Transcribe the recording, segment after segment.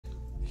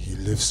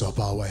lifts up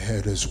our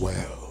head as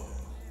well.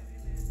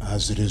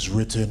 As it is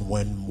written,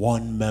 when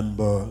one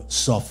member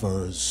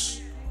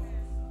suffers,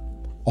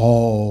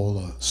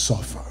 all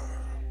suffer.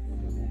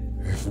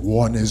 If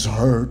one is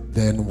hurt,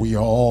 then we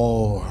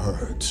all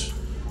hurt.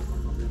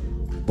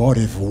 But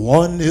if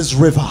one is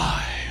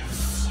revived,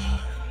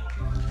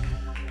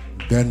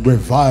 then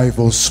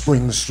revival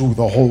springs through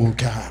the whole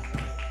camp.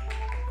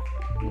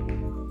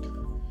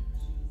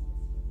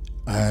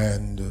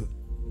 And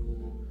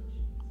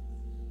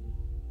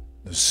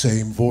the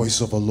same voice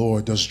of the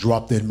Lord just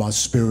dropped in my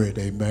spirit,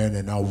 amen,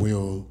 and I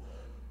will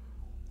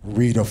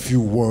read a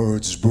few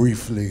words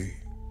briefly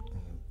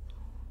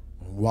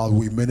while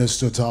we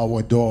minister to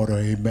our daughter,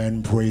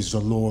 amen. Praise the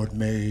Lord.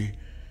 May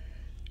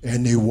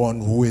anyone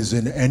who is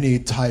in any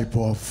type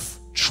of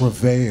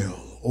travail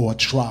or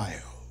trial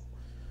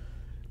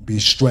be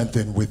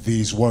strengthened with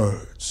these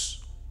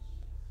words.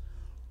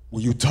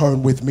 Will you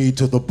turn with me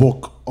to the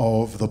book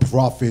of the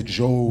prophet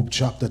Job,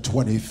 chapter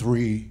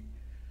 23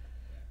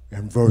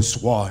 and verse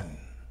 1.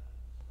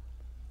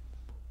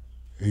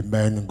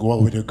 Amen.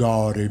 Glory to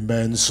God.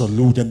 Amen.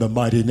 Salute in the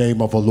mighty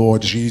name of the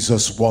Lord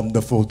Jesus.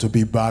 Wonderful to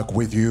be back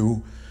with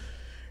you.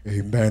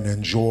 Amen.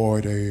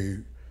 Enjoyed a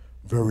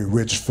very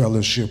rich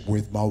fellowship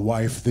with my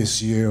wife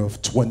this year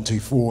of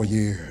 24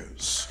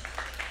 years.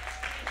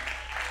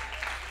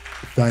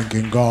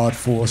 Thanking God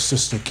for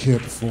Sister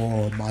Kip,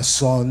 for my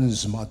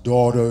sons, my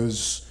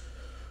daughters,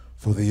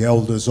 for the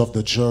elders of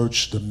the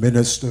church, the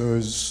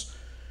ministers.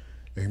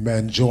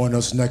 Amen. Join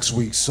us next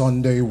week,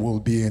 Sunday. We'll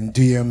be in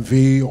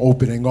DMV,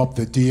 opening up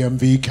the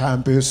DMV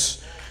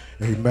campus.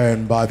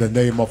 Amen. By the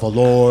name of the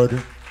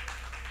Lord.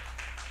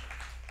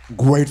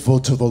 Grateful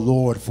to the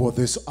Lord for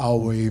this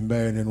hour,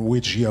 amen, in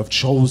which He have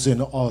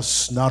chosen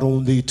us not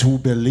only to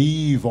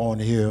believe on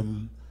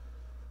Him,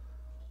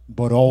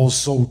 but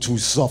also to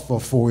suffer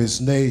for His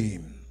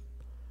name.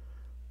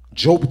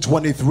 Job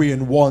 23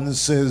 and 1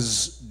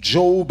 says,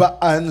 Job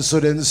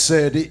answered and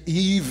said,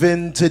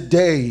 even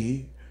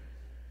today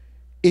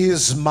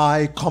is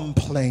my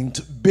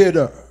complaint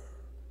bitter.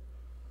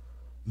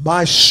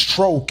 My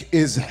stroke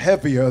is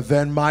heavier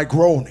than my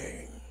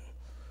groaning.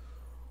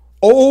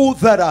 Oh,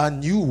 that I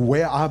knew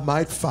where I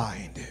might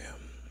find Him,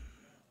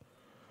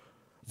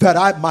 that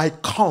I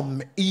might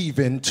come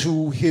even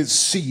to His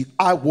seat.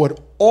 I would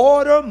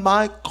order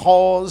my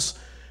cause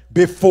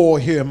before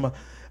Him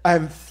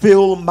and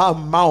fill my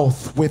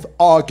mouth with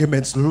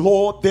arguments.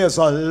 Lord, there's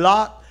a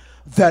lot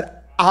that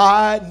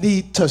I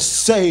need to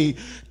say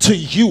to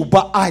you,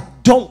 but I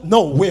don't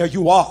know where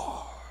you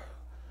are.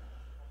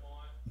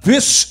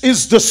 This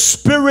is the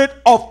spirit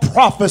of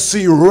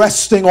prophecy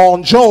resting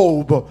on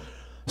Job,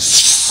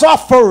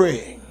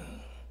 suffering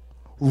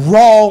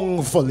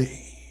wrongfully.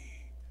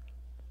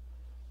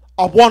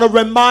 I want to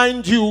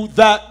remind you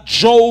that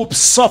Job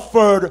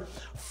suffered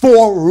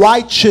for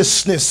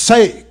righteousness'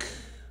 sake.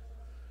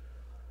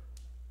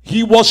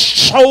 He was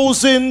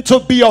chosen to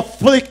be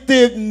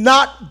afflicted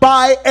not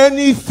by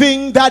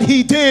anything that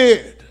he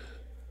did,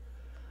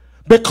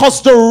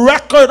 because the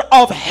record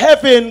of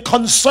heaven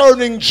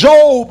concerning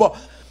Job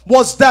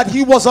was that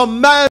he was a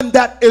man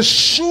that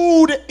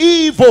eschewed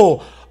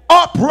evil,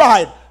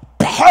 upright,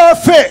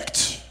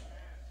 perfect.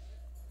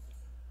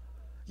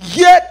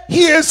 Yet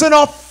he is in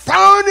a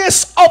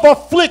furnace of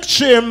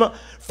affliction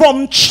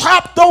from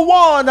chapter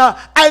 1,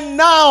 and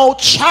now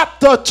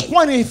chapter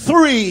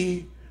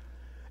 23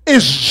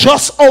 is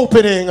just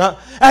opening,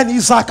 and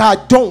he's like, I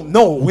don't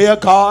know where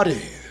God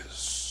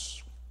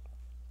is.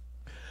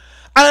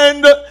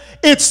 And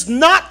it's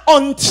not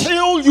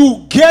until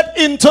you get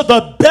into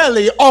the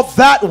belly of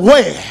that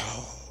whale,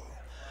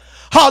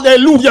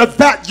 hallelujah,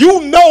 that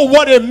you know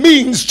what it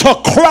means to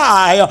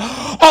cry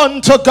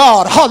unto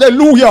God.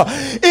 Hallelujah.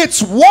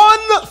 It's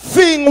one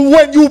thing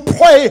when you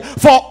pray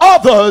for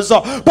others,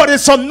 but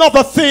it's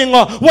another thing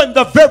when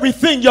the very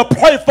thing you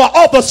pray for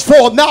others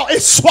for, now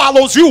it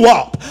swallows you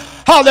up.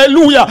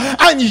 Hallelujah.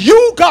 And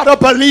you gotta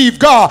believe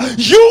God.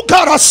 You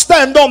gotta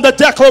stand on the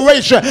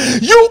declaration.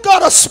 You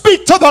gotta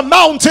speak to the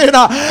mountain.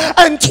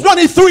 And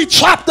 23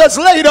 chapters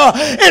later,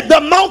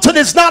 the mountain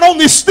is not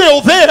only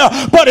still there,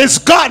 but it's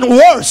gotten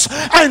worse.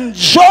 And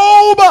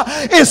Job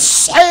is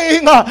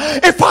saying,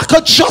 if I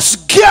could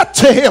just get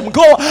to him,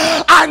 go,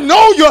 I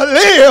know you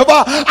live,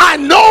 I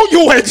know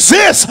you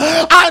exist,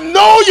 I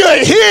know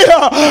you're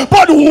here,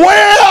 but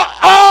where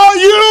are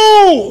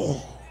you?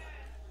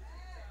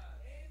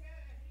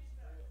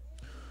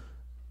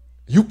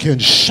 You can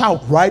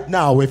shout right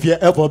now if you've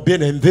ever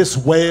been in this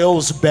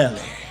whale's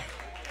belly.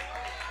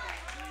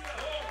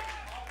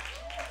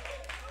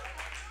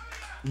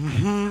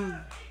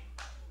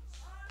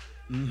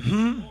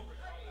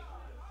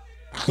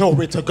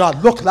 Glory to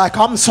God. Look like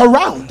I'm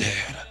surrounded.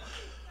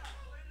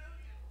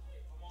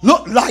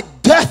 Look like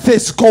death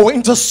is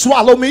going to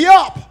swallow me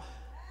up.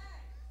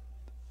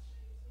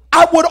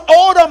 I would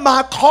order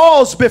my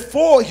cause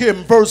before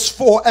him, verse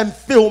 4, and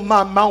fill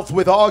my mouth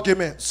with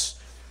arguments.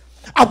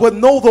 I would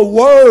know the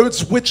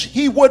words which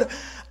he would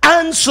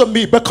answer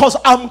me, because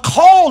I'm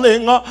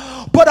calling,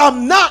 but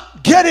I'm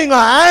not getting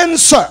an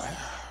answer.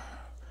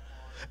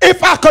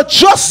 If I could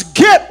just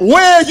get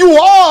where you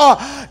are,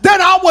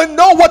 then I would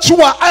know what you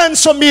will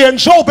answer me. And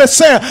Job is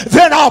saying,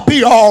 then I'll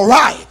be all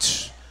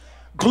right.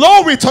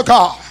 Glory to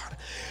God.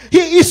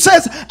 He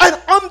says,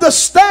 and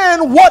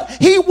understand what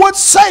he would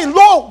say.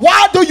 Lord,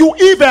 why do you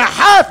even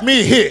have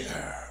me here?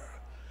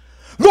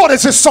 Lord,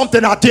 is this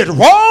something I did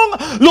wrong?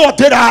 Lord,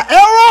 did I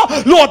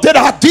err? Lord, did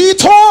I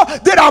detour?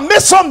 Did I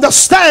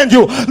misunderstand you?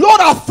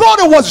 Lord, I thought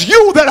it was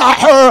you that I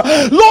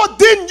heard. Lord,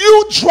 didn't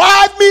you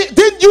drive me?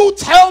 Didn't you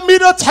tell me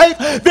to take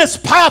this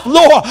path?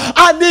 Lord,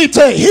 I need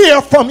to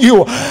hear from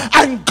you.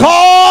 And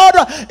God,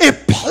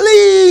 it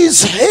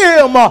pleased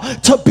him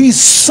to be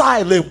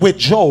silent with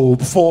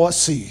Job for a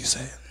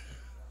season.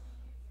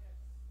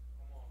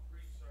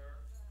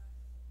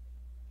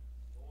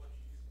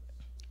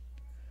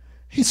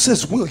 He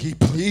says, will he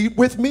plead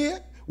with me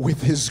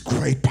with his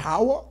great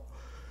power?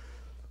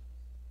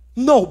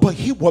 No, but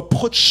he will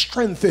put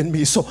strength in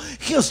me. So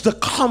here's the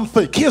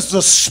comfort. Here's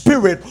the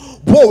spirit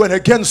warring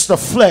against the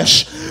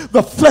flesh.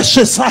 The flesh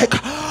is like,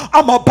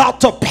 I'm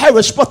about to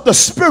perish, but the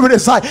spirit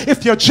is like,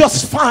 if you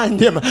just find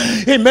him,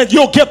 amen,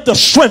 you'll get the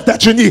strength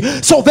that you need.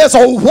 So there's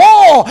a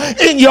war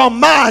in your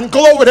mind,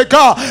 glory to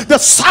God. The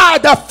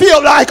side that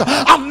feel like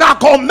I'm not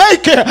gonna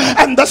make it,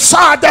 and the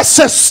side that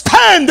says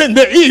stand in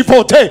the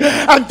evil day.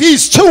 And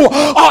these two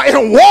are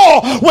in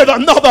war with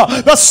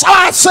another. The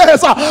side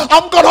says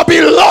I'm gonna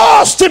be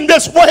lost in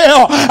this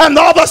well, and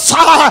the other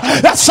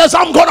side that says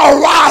I'm gonna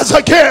rise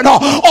again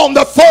on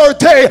the third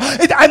day.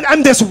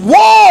 And this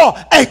war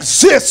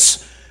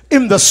exists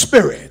in the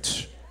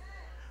spirit.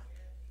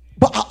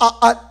 But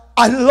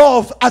I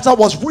love, as I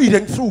was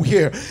reading through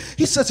here,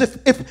 he says,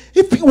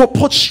 if he will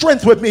put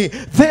strength with me,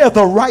 there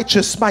the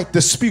righteous might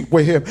dispute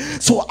with him,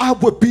 so I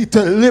would be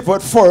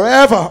delivered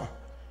forever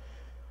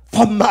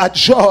from my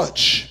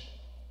judge.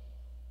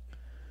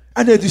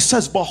 And then he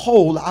says,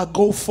 behold, I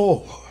go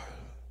forward,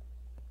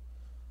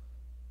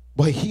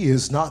 but he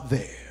is not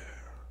there,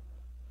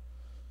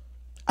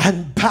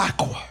 and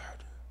backward,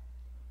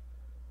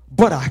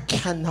 but I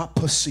cannot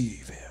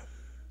perceive him.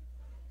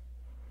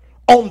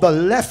 On the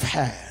left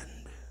hand,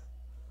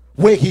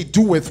 where he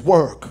doeth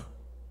work,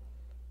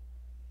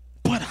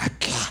 but I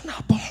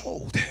cannot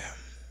behold him.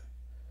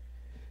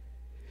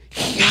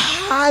 He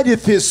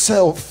hideth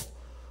himself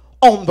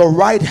on the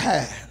right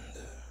hand.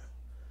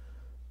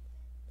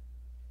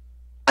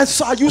 And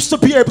so I used to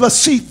be able to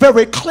see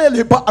very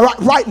clearly, but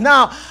right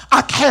now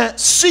I can't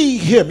see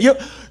him. You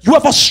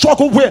ever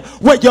struggle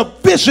where your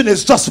vision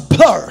is just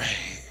blurry?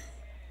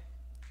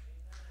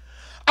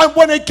 And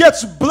when it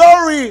gets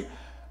blurry,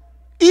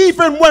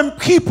 even when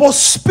people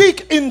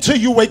speak into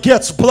you, it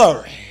gets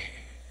blurry.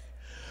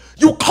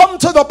 You come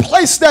to the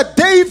place that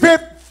David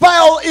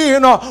fell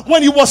in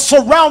when he was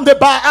surrounded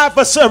by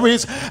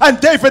adversaries, and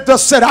David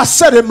just said, I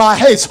said in my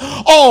haste,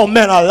 all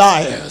men are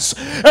liars.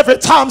 Every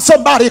time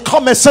somebody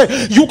come and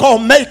say you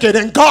gonna make it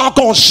and God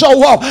gonna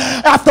show up,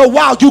 after a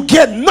while you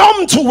get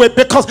numb to it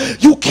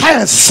because you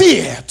can't see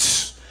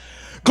it.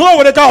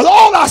 Glory to God.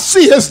 All I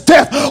see is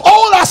death.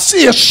 All I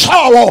see is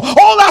sorrow.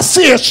 All I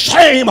see is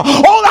shame.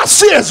 All I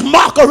see is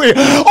mockery.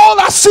 All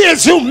I see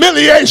is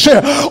humiliation.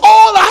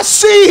 All I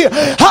see,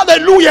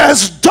 hallelujah,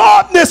 is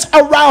darkness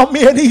around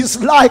me. And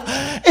he's like,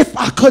 if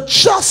I could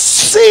just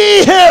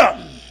see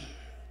him.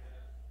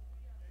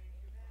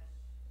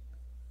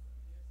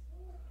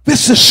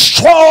 This is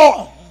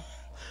strong.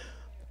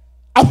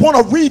 I want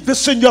to read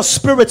this in your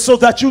spirit so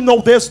that you know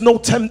there's no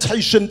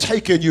temptation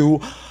taking you,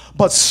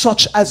 but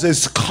such as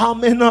is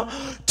common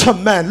to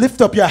man.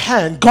 Lift up your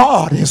hand.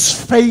 God is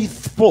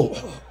faithful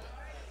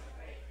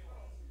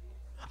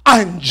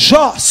and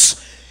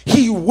just.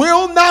 He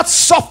will not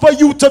suffer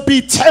you to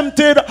be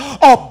tempted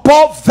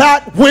above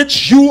that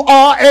which you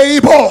are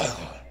able.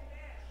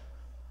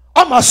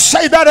 I'm going to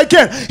say that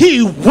again.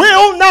 He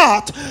will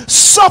not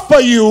suffer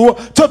you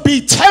to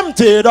be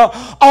tempted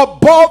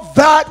above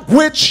that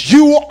which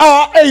you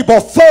are able.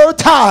 Third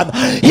time.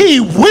 He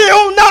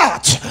will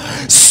not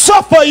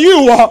suffer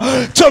you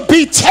to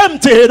be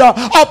tempted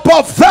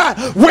above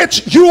that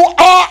which you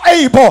are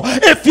able.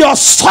 If you're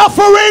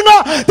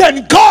suffering,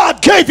 then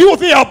God gave you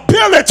the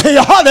ability,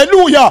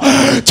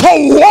 hallelujah, to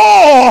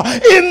war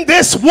in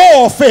this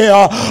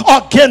warfare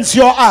against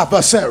your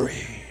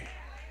adversary.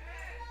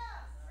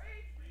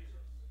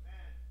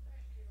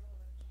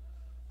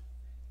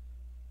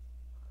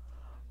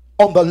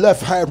 On the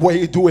left hand where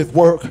he doeth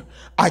work,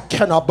 I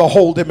cannot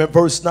behold him. In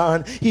verse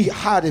 9, he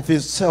hideth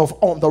himself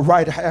on the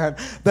right hand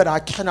that I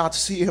cannot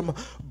see him,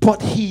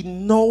 but he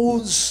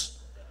knows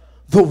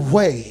the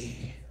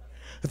way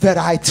that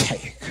I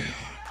take.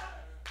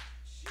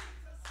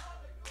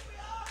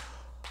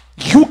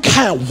 You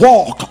can't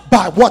walk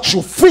by what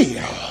you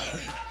feel.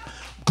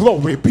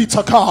 Glory be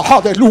to God.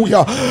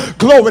 Hallelujah.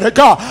 Glory to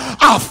God.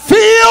 I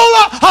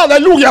feel,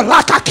 hallelujah,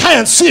 like I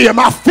can't see him.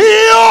 I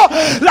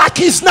feel like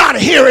he's not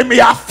hearing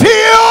me. I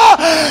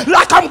feel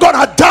like I'm going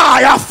to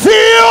die. I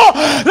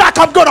feel like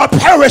I'm going to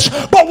perish.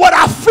 But what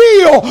I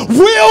feel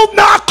will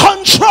not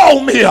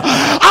control me.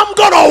 I'm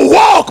going to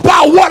walk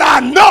by what I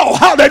know.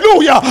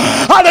 Hallelujah.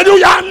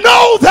 Hallelujah. I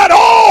know that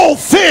all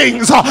things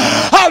things,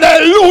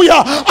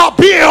 hallelujah, are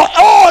being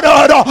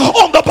ordered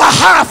on the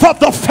behalf of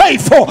the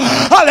faithful.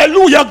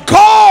 Hallelujah.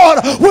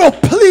 God will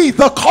plead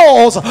the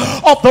cause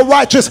of the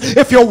righteous.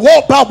 If you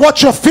walk by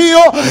what you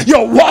feel,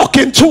 you'll walk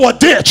into a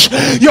ditch.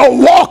 You'll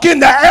walk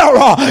into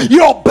error.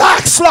 You'll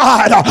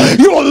backslide.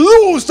 You'll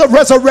lose the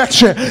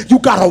resurrection. You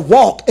got to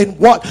walk in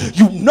what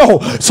you know.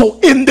 So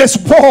in this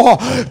war,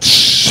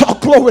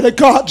 glory to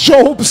God,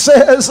 Job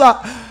says,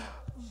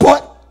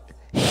 but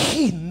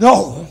he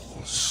knows.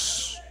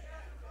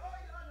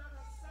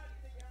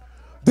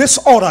 This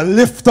ought to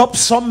lift up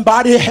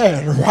somebody's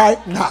head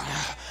right now.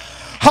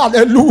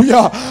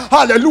 Hallelujah.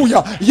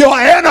 Hallelujah. Your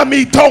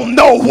enemy don't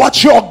know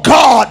what your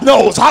God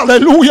knows.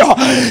 Hallelujah.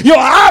 Your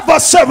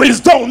adversaries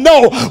don't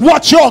know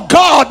what your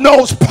God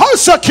knows.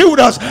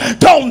 Persecutors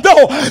don't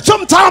know.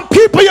 Sometimes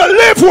people you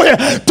live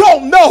with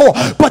don't know,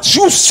 but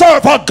you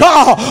serve a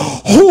God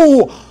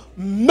who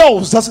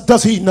knows.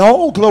 Does he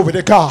know? Glory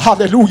to God.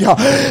 Hallelujah.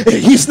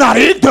 He's not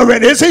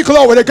ignorant, is he?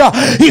 Glory to God.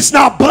 He's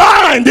not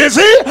blind, is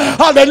he?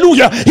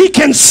 Hallelujah. He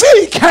can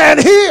see, can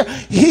he?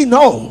 He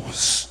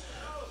knows.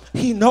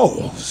 He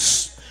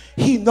knows.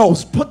 He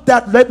knows. Put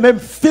that, let him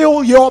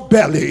fill your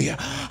belly,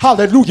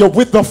 hallelujah,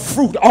 with the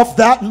fruit of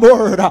that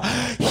word.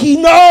 He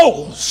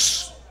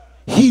knows.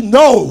 He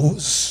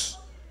knows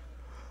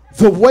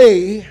the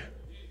way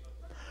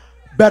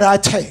that I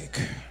take.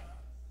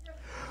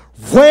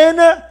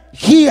 When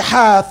he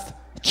hath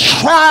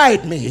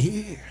tried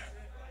me,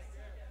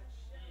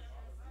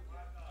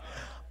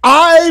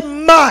 I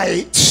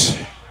might,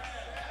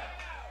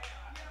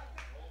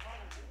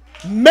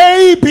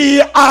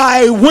 maybe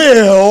I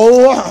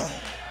will,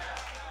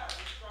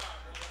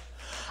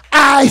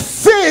 I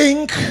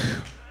think,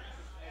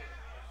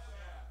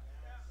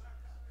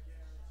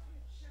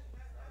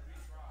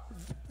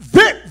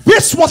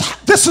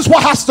 this is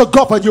what has to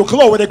govern you.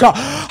 Glory to God.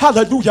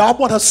 Hallelujah. I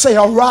want to say,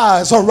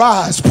 arise,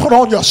 arise, put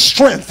on your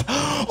strength,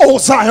 O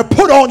Zion,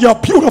 put on your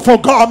beautiful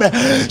garment,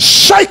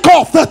 shake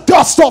off the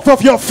dust off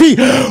of your feet.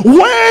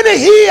 When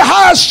he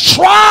has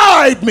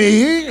tried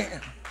me,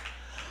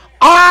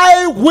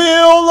 I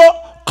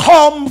will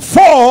come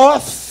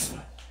forth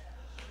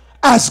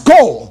as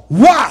gold.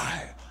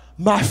 Why?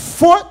 My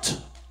foot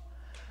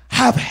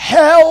have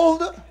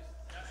held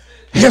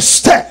his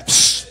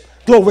steps.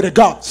 Glory to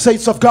God.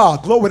 Saints of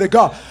God. Glory to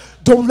God.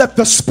 Don't let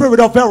the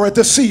spirit of error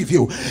deceive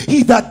you.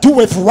 He that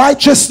doeth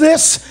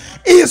righteousness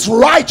is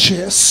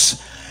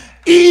righteous,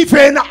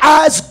 even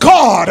as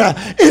God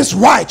is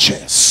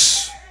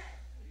righteous.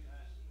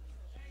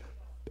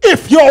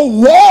 If you're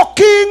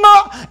walking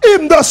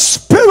in the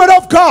Spirit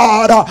of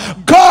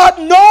God, God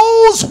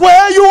knows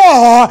where you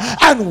are,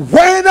 and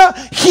when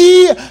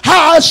he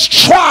has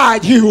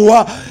tried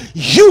you,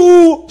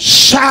 you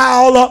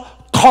shall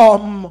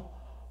come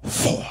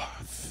forth.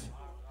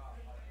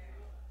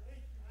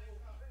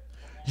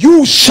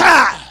 You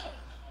shall.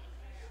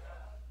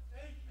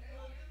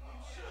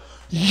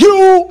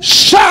 You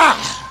shall.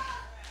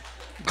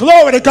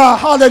 Glory to God.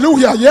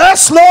 Hallelujah.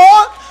 Yes,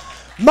 Lord.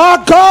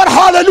 My God,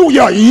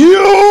 hallelujah.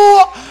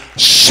 You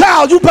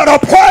shall. You better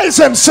praise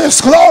him,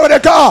 sis. Glory to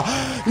God.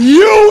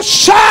 You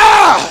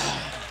shall.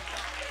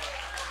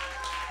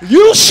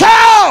 You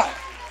shall.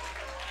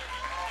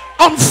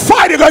 I'm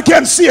fighting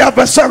against the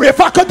adversary. If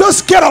I could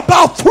just get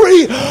about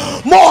 3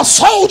 more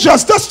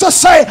soldiers just to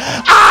say,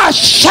 I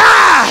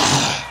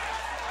shall.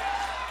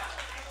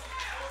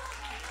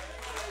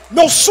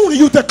 No sooner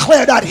you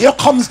declare that, here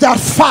comes that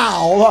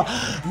foul.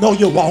 No,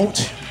 you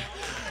won't.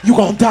 You're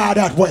going to die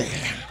that way.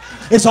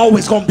 It's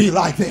always going to be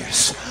like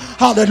this.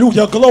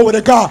 Hallelujah. Glory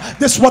to God.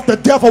 This is what the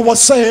devil was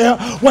saying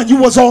when you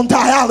was on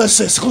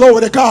dialysis.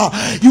 Glory to God.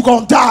 You're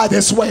going to die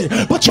this way.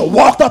 But you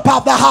walked up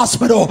out the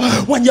hospital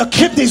when your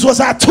kidneys was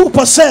at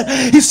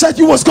 2%. He said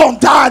you was going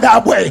to die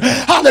that way.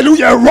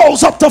 Hallelujah. It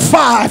rose up to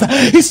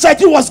 5. He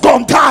said you was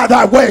going to die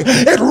that way.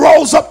 It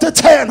rose up to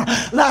 10.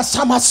 Last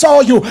time I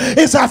saw you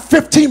is at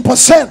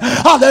 15%.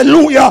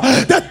 Hallelujah.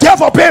 The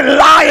devil been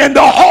lying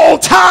the whole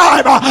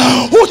time.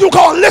 Who you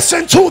going to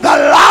listen to? The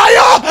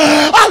liar?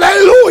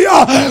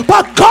 Hallelujah.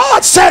 But God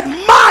said,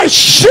 my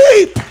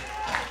sheep,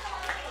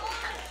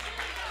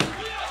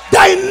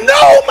 they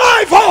know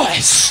my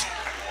voice.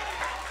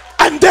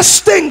 And this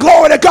thing,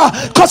 glory to God,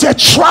 because it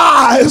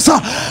tries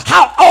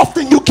how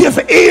often you give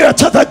ear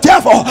to the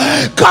devil.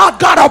 God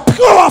gotta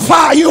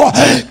purify you,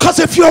 because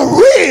if you're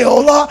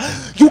real,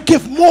 you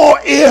give more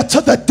ear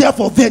to the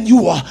devil than you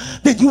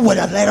would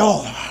have let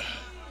on.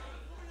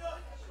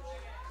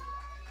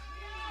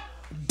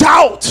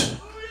 Doubt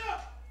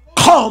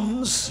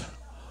comes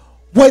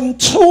when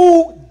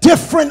 2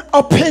 different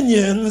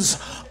opinions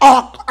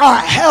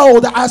are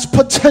held as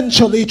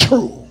potentially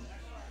true.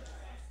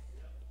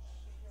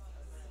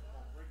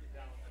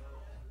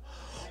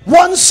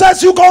 One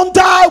says you're going to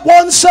die,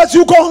 one says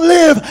you're going to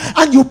live,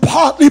 and you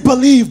partly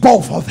believe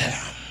both of them.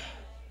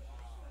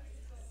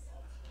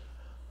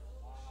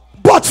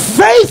 But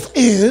faith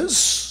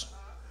is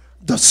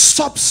the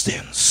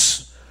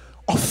substance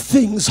of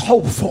things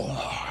hoped for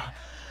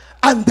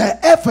and the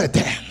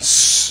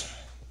evidence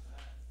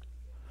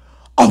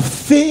of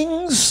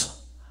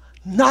things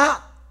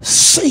not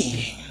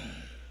seen.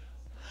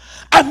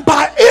 And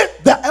by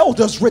it the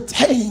elders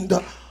retained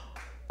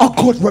a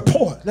good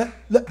report.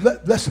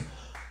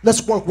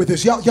 Let's work with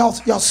this. Y'all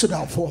sit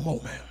down for a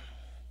moment.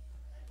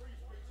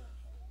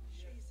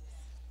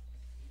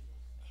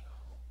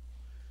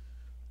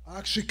 I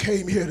actually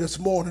came here this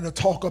morning to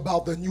talk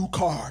about the new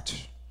card.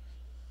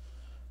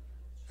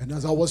 And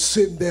as I was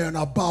sitting there and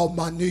I bowed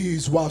my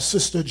knees while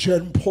Sister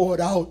Jen poured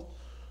out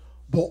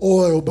the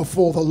oil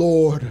before the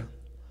Lord,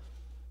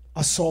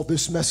 I saw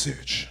this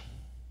message.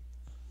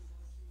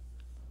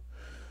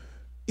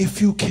 If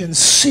you can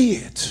see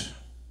it,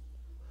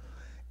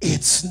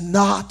 it's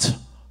not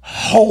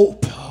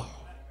hope.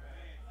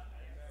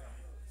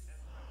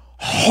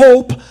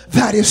 Hope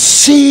that is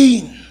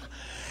seen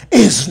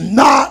is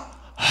not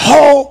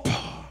hope.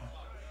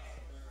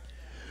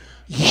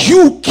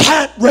 You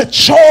can't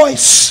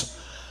rejoice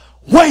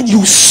when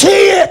you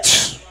see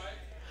it,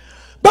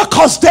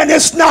 because then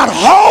it's not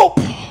hope.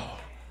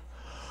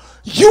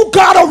 You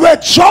gotta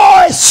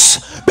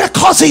rejoice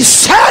because he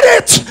said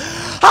it.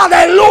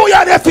 Hallelujah.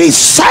 And if he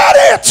said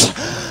it,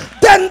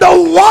 then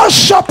the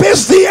worship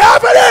is the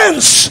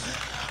evidence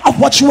of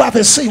what you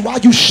haven't seen. While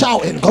you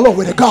shouting,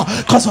 glory to God,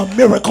 because a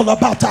miracle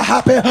about to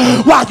happen.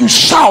 While you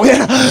shouting,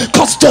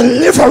 because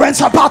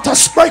deliverance about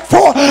to break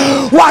forth.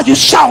 While you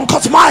shouting,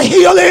 because my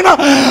healing,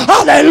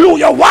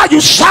 hallelujah. While you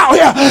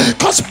shouting,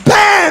 because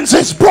bands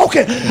is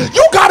broken.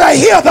 You gotta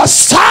hear the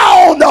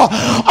sound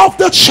of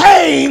the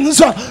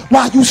chains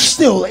while you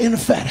still in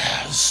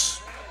fetters.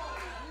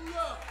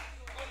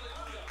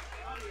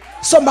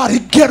 Somebody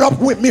get up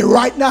with me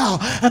right now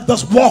and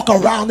just walk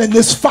around in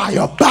this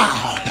fire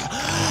bound.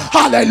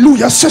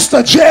 Hallelujah.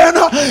 Sister Jen,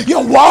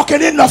 you're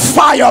walking in the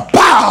fire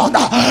bound.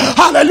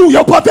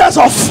 Hallelujah. But there's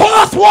a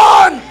fourth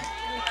one.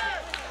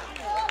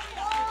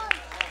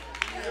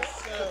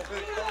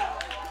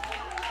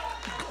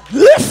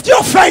 Lift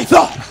your faith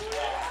up.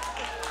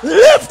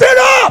 Lift it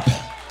up.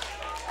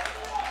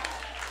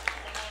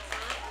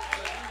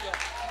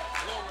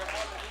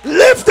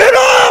 Lift it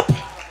up.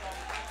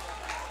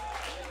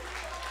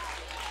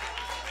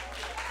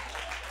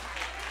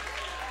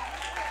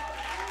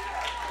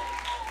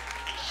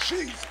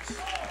 Jesus.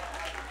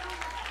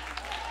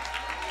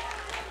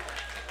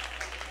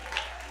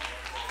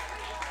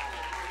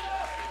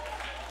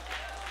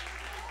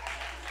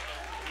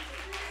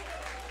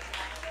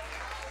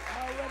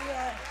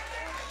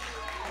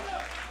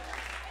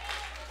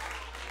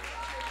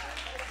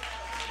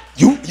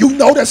 You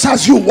notice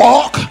as you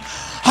walk,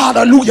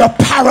 hallelujah,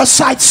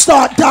 parasites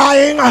start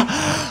dying.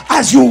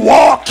 As you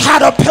walk,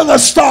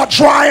 caterpillars start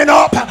drying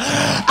up.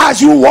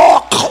 As you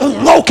walk,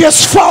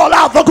 locusts fall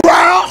out the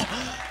ground.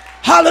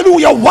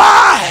 Hallelujah.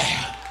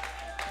 Why?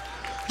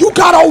 You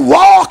gotta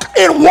walk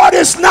in what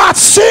is not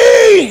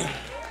seen.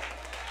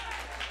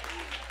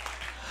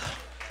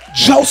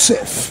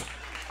 Joseph,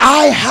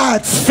 I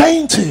had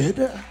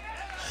fainted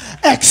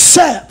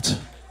except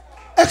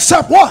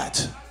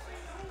what?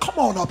 Come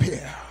on up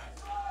here.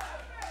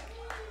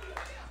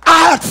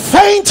 I had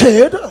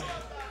fainted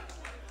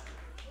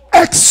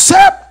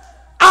except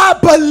I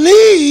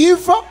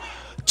believe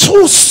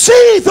to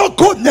see the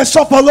goodness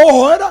of the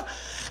Lord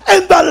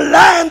in the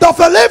land of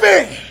the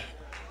living.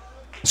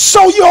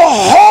 So your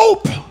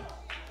hope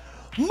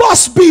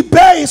must be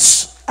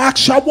based.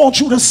 Actually, I want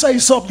you to say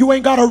something. You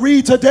ain't got to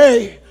read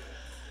today.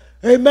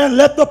 Amen.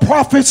 Let the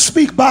prophets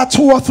speak by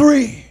 2 or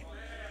 3.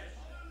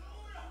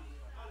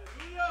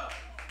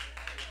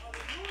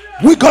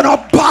 We're going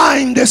to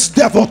bind this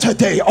devil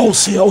today,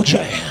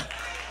 OCOJ.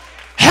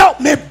 Help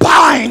me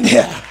bind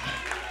him.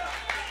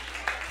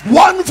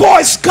 One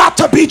voice got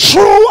to be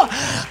true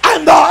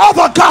and the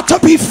other got to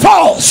be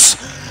false.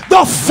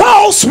 The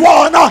false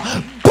one,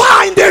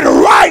 bind it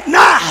right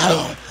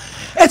now.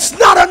 It's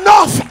not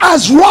enough,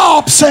 as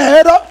Rob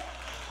said,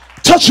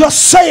 to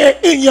just say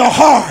it in your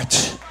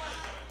heart.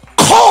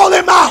 Call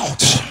him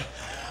out.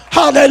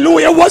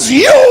 Hallelujah. It was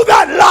you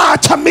that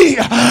lied to me.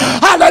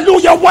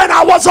 Hallelujah. When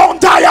I was on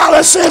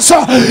dialysis,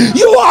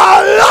 you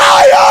are a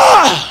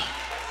liar.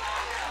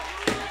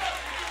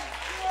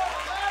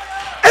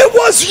 It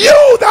was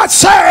you that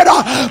said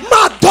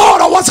my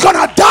daughter was going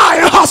to die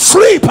in her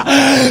sleep.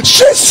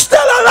 She's still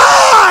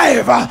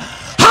alive.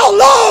 How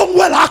long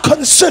will I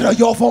consider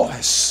your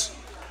voice?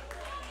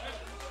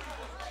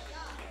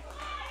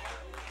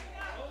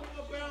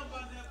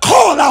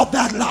 Call out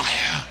that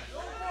liar.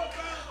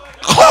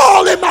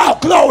 Call him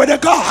out. Glory to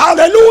God.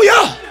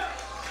 Hallelujah.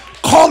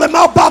 Call him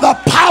out by the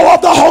power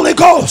of the Holy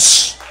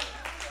Ghost.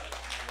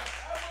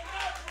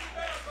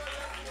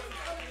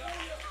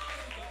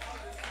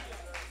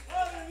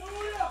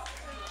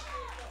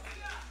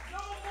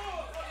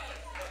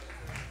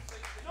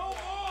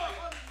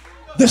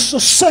 This is the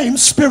same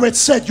spirit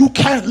said you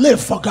can't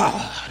live for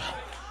God.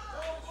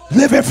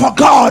 Living for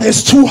God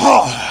is too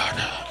hard.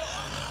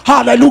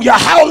 Hallelujah.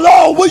 How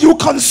long will you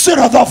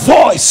consider the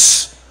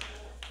voice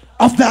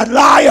of that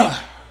liar?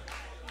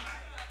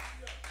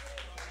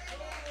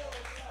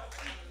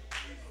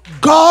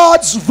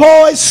 God's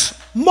voice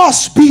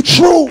must be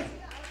true.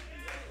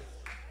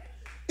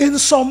 In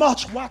so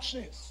much, watch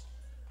this.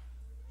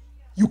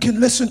 You can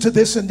listen to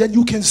this and then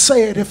you can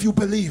say it if you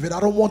believe it. I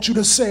don't want you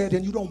to say it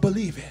and you don't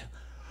believe it.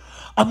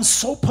 I'm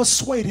so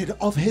persuaded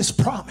of his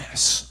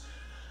promise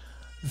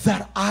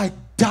that I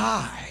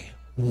die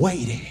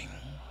waiting.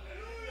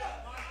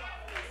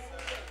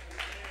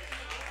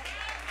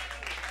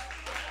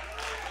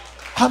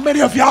 How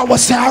many of y'all would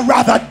say, I'd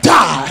rather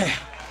die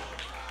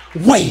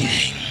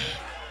waiting?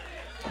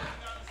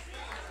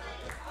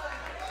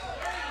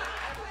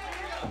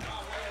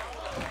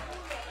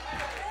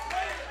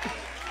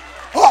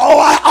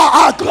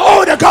 Oh,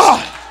 glory to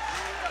God.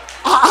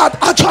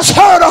 I just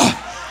heard her.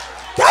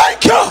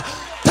 Thank you.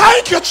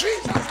 Thank you,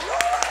 Jesus.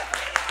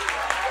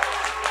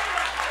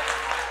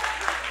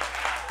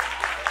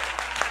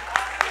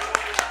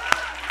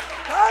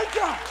 Thank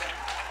you.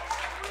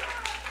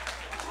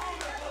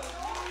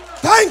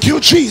 Thank you,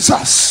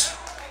 Jesus.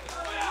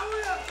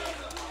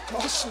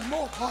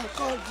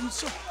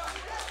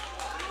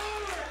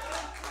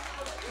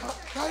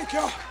 Thank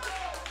you.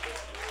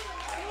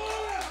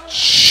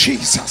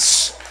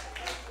 Jesus.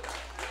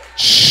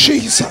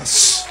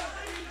 Jesus.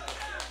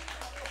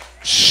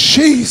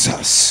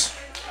 Jesus.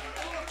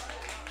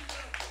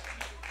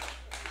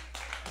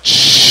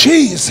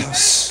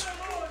 Jesus.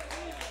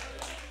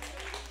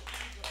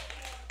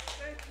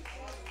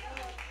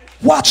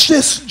 Watch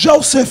this,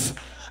 Joseph,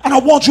 and I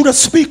want you to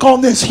speak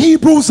on this.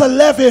 Hebrews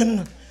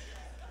 11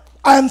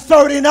 and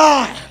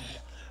 39.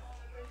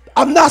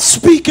 I'm not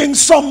speaking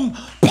some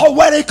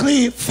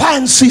poetically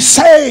fancy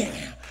saying.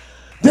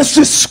 This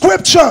is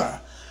scripture.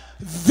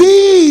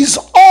 These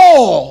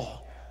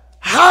all,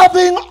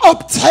 having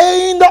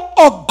obtained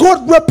a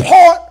good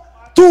report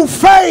through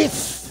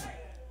faith,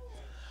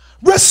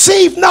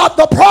 receive not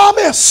the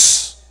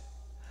promise.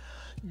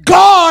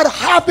 God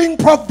having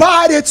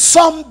provided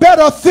some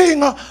better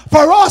thing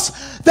for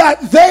us,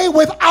 that they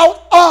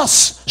without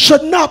us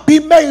should not be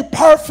made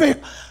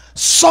perfect.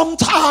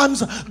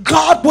 Sometimes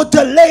God will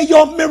delay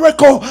your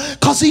miracle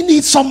because he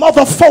needs some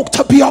other folk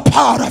to be a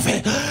part of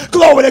it.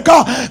 Glory to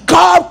God.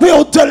 God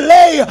will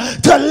delay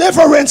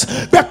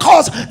deliverance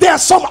because there are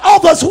some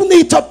others who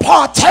need to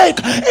partake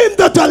in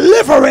the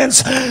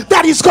deliverance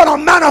that he's going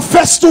to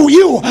manifest through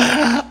you.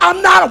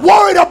 I'm not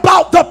worried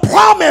about the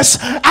promise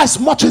as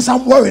much as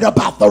I'm worried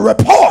about the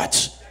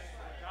report.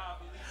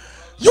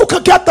 You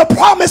could get the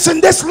promise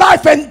in this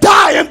life and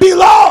die and be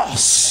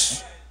lost.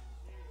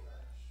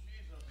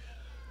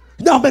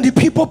 Now many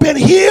people been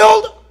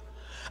healed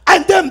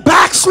and then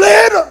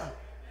backslid.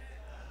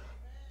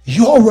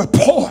 Your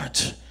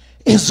report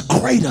is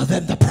greater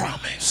than the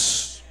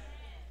promise.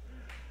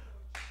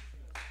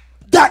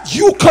 That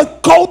you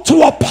could go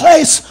to a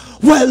place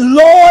where,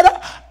 Lord,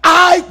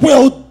 I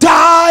will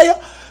die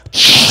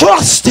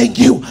trusting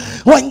you.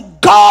 When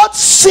God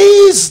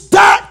sees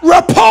that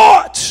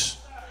report,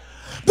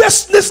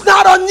 this is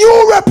not a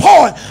new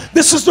report.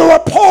 This is the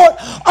report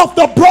of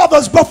the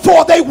brothers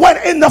before they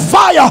went in the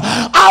fire.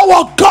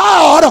 Our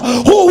God,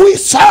 who we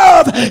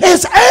serve,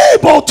 is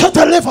able to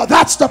deliver.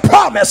 That's the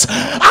promise.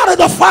 Out of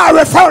the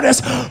fiery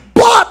furnace.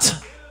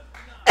 But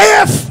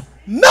if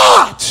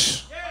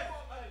not,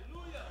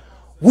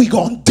 we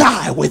gonna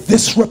die with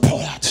this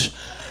report.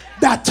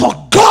 That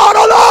to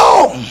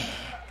God alone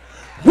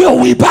will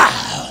we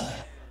bow.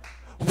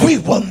 We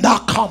will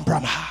not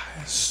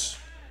compromise.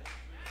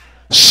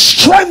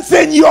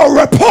 Strengthen your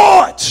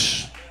report.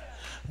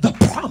 The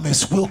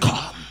promise will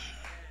come.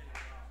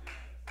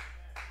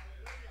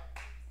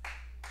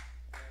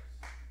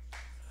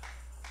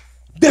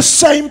 This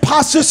same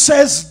passage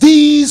says,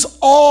 these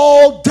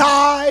all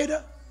died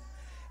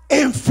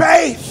in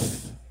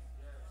faith.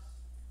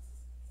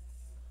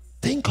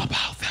 Think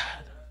about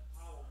that.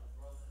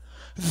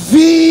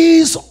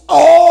 These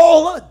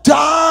all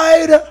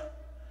died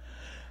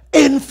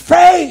in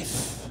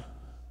faith,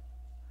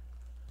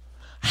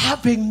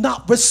 having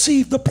not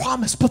received the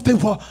promise, but they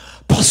were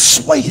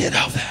persuaded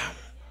of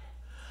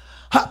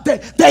them.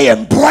 They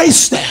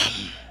embraced them.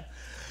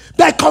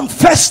 They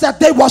confessed that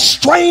they were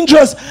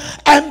strangers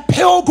and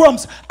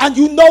pilgrims. And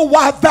you know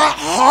why that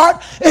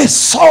heart is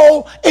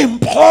so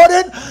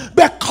important?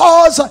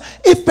 Because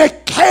if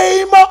it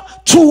came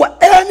to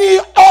any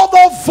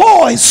other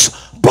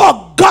voice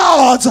but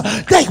God's,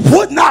 they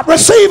would not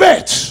receive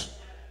it.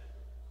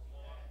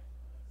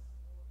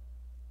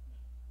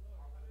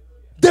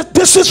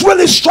 This is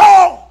really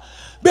strong,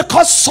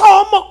 because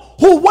some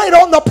who wait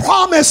on the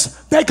promise,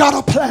 they got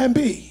a plan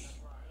B.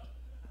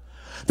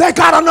 They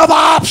got another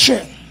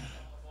option.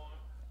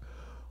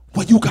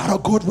 When you got a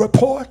good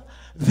report,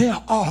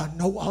 there are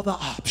no other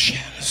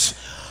options.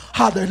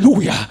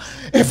 Hallelujah.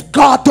 If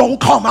God don't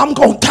come, I'm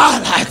going to die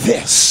like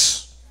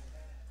this.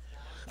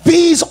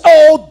 These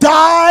all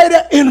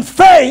died in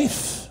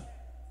faith,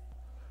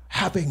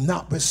 having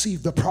not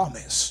received the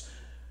promise.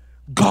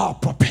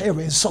 God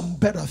preparing some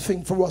better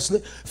thing for us.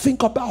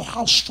 Think about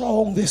how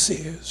strong this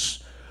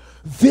is.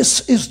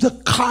 This is the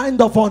kind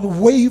of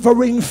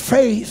unwavering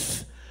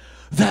faith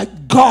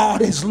that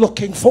God is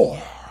looking for,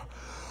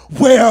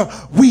 where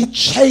we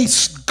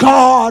chase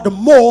God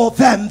more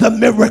than the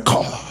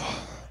miracle.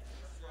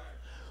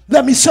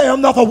 Let me say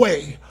another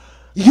way.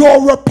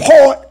 Your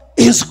report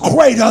is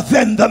greater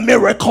than the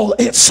miracle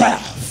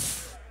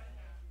itself.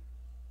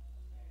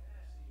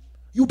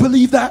 You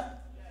believe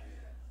that?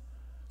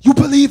 You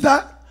believe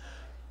that?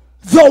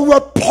 The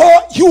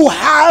report you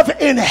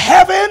have in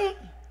heaven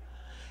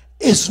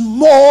is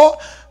more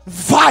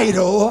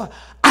vital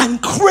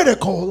and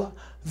critical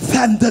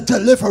than the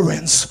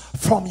deliverance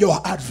from your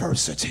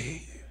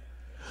adversity.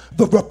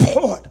 The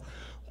report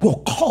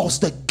will cause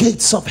the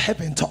gates of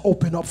heaven to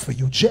open up for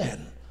you,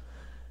 Jen.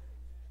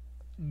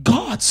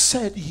 God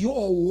said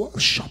your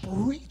worship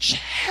reach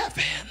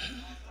heaven.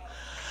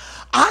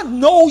 I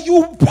know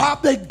you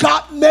probably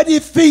got many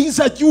things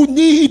that you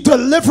need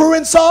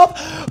deliverance of,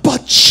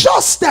 but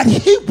just that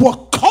he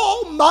will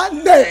call my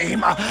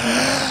name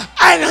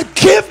and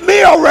give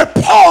me a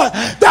report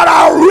that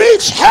I'll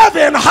reach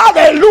heaven.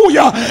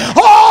 Hallelujah.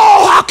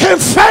 Oh, I can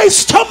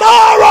face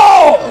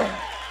tomorrow.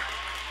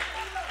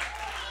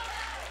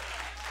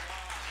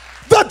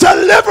 The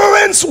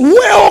deliverance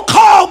will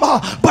come,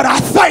 but I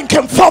thank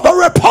him for the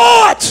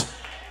report.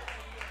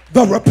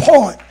 The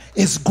report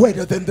is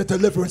greater than the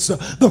deliverance.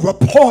 The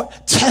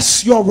report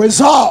tests your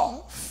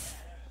resolve.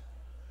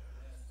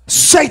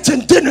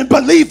 Satan didn't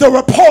believe the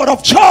report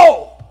of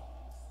Job.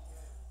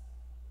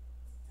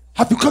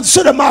 Have you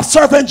considered my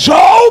servant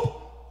Job?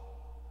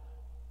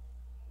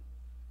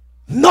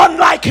 None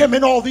like him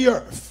in all the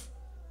earth.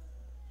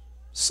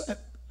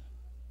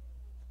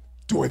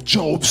 Do if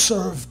Job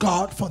served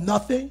God for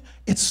nothing?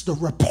 It's the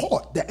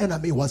report the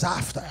enemy was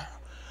after.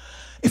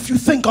 If you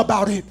think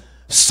about it,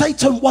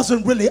 Satan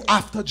wasn't really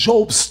after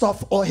Job's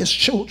stuff or his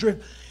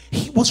children.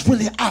 He was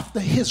really after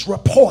his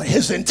report,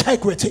 his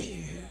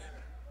integrity.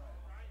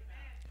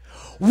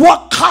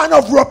 What kind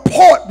of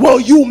report will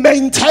you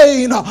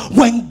maintain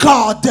when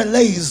God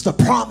delays the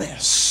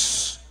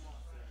promise?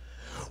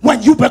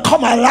 When you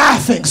become a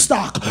laughing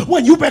stock,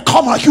 when you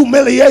become a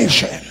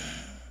humiliation?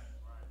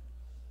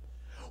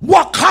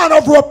 What kind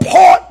of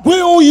report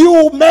will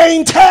you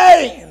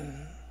maintain?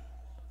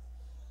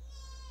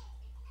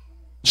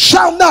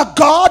 Shall not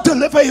God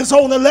deliver his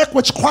own elect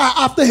which cry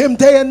after him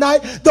day and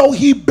night, though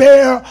he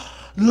bear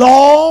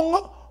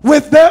long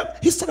with them?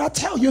 He said, I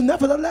tell you,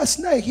 nevertheless,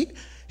 nay,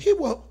 he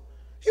will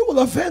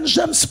avenge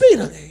them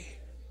speedily.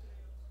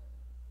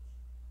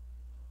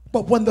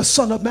 But when the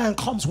Son of Man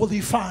comes, will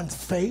he find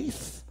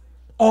faith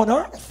on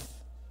earth?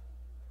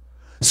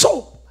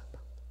 So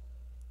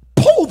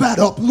pull that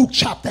up, Luke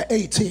chapter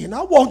 18.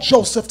 I want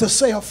Joseph to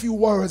say a few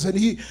words and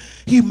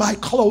he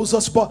might close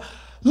us, but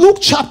Luke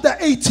chapter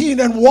 18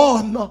 and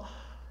 1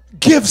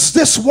 gives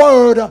this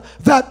word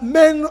that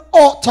men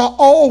ought to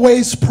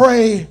always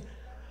pray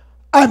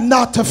and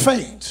not to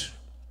faint.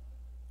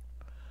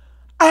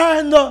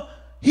 And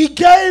he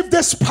gave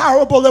this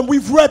parable, and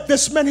we've read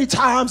this many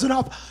times, and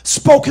I've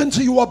spoken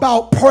to you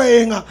about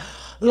praying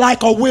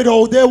like a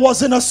widow. There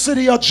was in a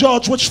city a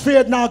judge which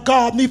feared not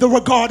God, neither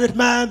regarded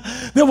man.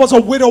 There was a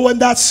widow in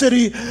that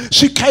city.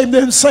 She came to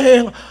him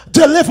saying,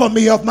 deliver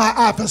me of my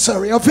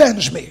adversary,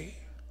 avenge me.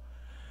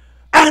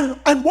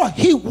 And what?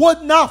 He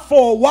would not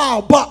for a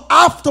while, but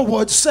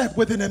afterwards said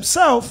within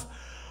himself,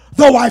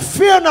 though I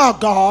fear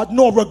not God,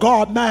 nor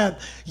regard man,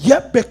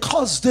 yet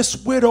because this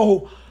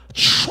widow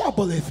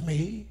troubleth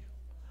me,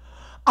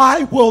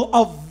 I will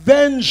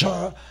avenge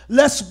her,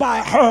 lest by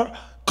her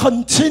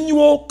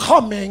continual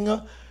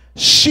coming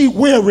she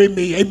weary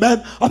me.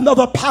 Amen.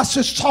 Another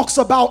passage talks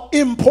about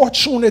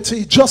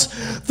importunity,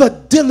 just the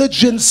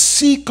diligent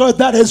seeker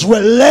that is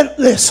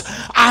relentless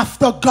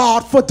after God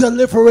for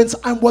deliverance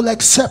and will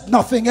accept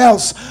nothing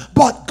else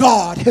but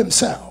God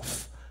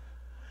himself.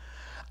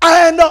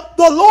 And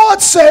the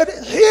Lord said,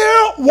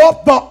 hear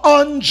what the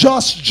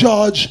unjust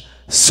judge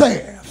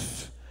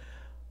saith.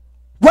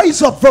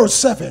 Raise up verse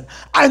 7.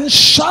 And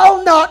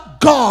shall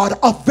not God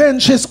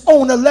avenge his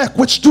own elect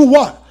which do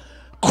what?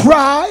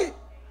 Cry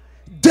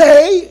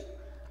day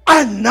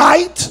and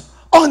night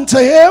unto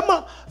him,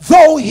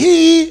 though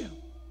he,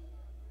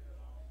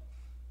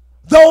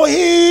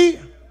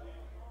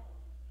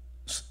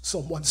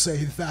 someone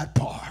say that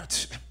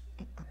part.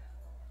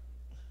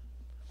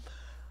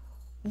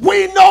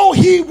 We know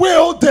he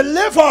will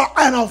deliver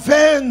and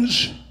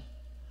avenge,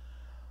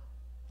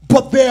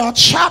 but there are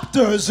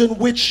chapters in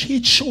which he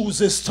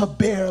chooses to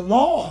bear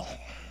long.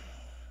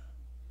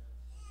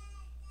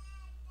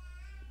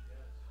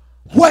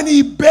 When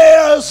he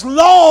bears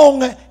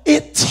long,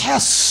 it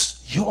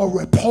tests your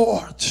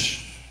report.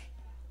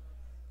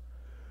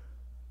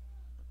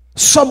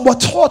 Some were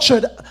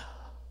tortured,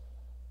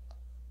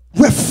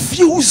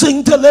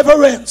 refusing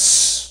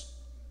deliverance.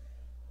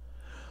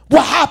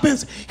 What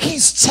happens?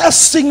 He's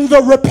testing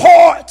the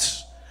report.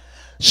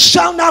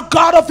 Shall not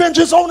God avenge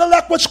his own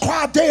elect which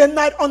cry day and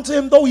night unto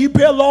him, though he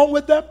bear long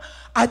with them?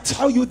 I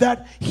tell you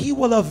that he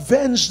will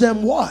avenge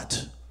them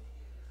what?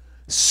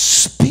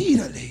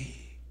 Speedily.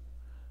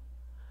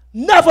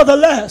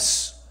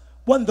 Nevertheless,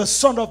 when the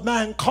Son of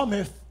Man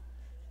cometh,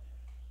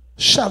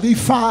 shall he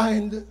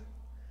find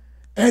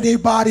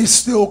anybody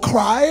still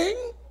crying?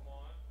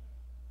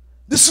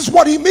 This is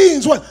what he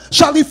means when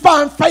shall he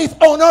find faith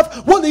on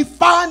earth? Will he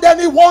find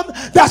anyone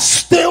that's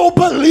still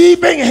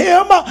believing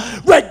him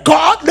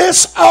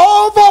regardless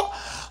of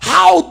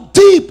how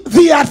deep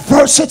the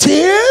adversity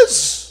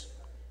is?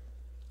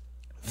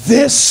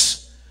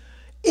 This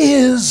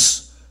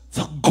is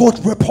the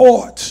good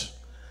report.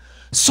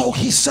 So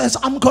he says,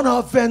 I'm going to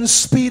avenge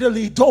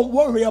speedily. Don't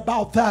worry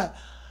about that.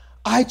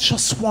 I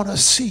just want to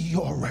see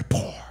your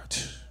report.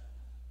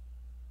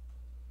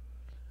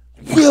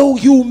 Will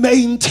you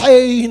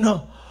maintain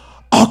a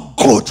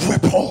good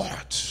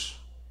report?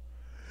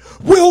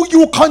 Will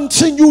you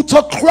continue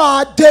to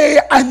cry day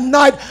and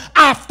night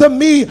after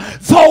me,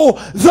 though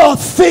the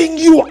thing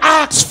you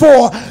asked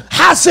for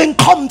hasn't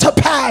come to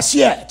pass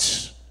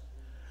yet?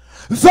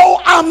 Though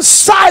I'm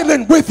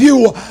silent with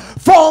you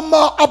from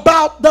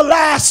about the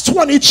last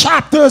 20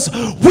 chapters,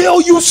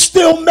 will you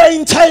still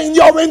maintain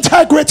your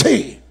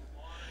integrity?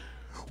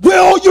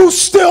 Will you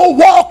still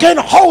walk in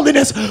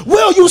holiness?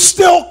 Will you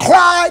still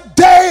cry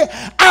day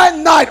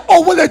and night?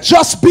 Or will it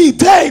just be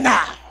day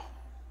now?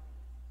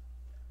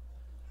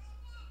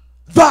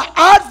 The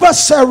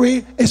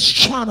adversary is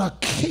trying to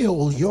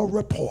kill your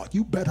report.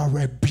 You better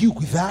rebuke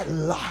that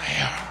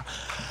liar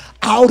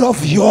out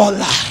of your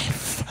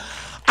life,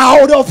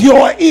 out of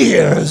your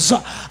ears,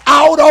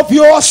 out of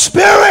your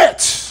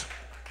spirit.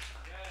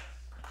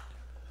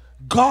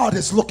 God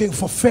is looking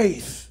for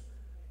faith.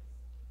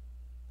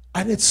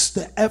 And it's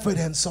the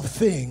evidence of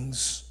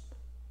things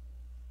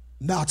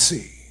not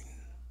seen.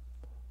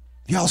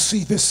 Y'all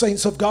see this,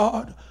 saints of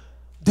God?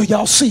 Do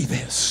y'all see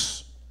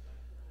this?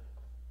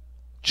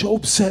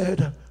 Job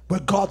said,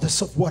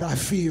 regardless of what I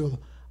feel,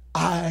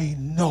 I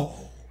know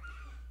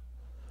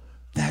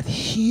that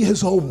he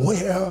is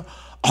aware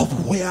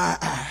of where I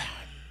am.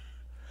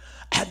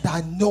 And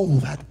I know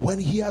that when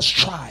he has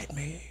tried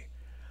me,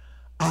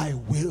 I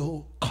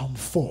will come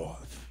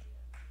forth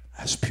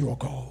as pure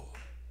gold.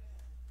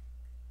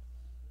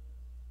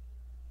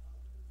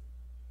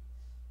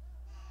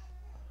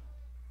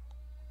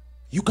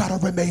 You got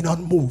to remain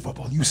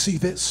unmovable. You see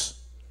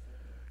this?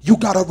 You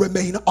got to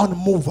remain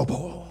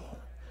unmovable.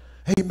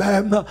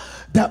 Amen.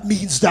 That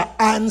means the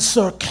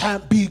answer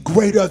can't be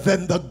greater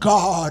than the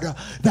God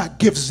that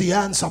gives the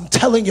answer. I'm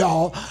telling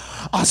y'all,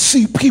 I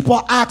see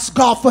people ask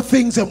God for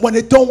things, and when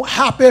it don't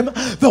happen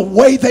the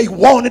way they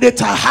wanted it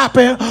to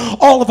happen,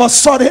 all of a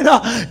sudden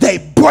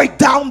they break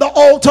down the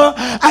altar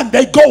and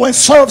they go and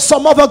serve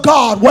some other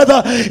God,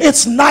 whether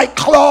it's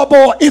nightclub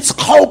or it's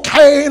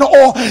cocaine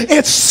or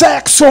it's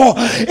sex or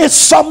it's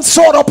some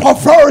sort of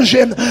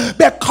perversion,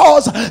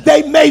 because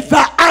they made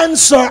the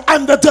answer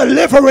and the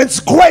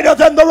deliverance greater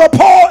than the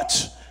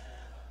report.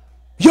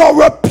 Your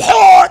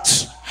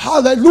report,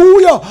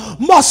 hallelujah,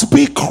 must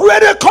be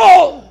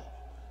critical,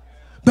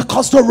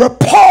 because the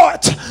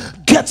report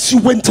gets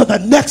you into the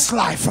next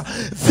life.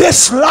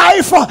 This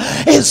life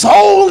is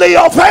only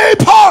a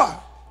vapor.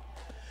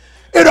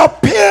 It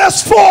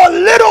appears for a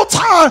little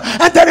time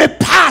and then it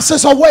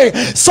passes away.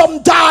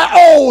 Some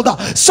die old,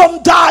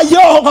 some die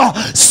young,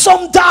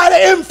 some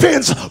die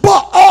infants,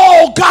 but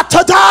all got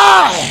to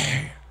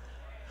die.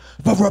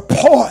 The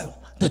report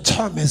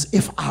determines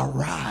if I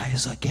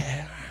rise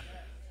again.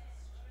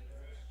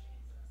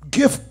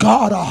 Give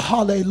God a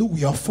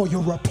hallelujah for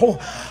your report.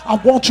 I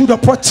want you to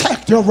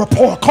protect your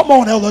report. Come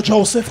on, Elder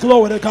Joseph.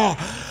 Glory to God.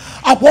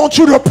 I want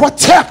you to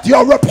protect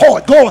your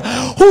report. Glory.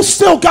 Who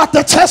still got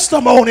the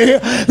testimony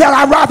that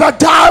I'd rather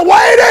die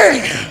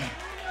waiting?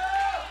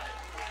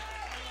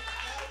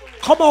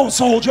 Come on,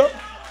 soldier.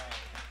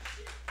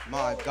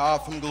 My God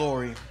from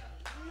glory.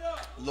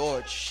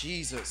 Lord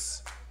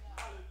Jesus.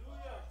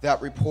 That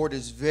report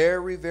is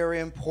very, very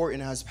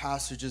important, as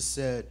Pastor just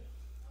said.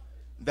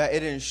 That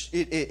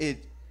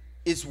it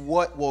is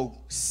what will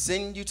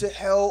send you to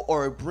hell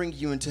or bring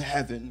you into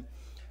heaven.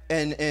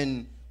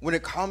 And when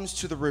it comes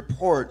to the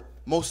report,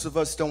 most of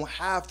us don't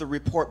have the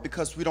report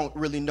because we don't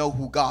really know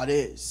who God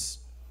is.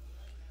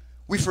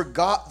 We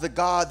forgot the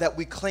God that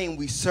we claim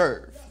we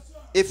serve.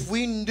 If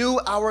we knew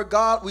our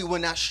God, we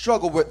would not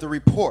struggle with the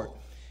report.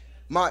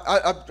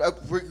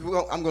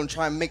 I'm going to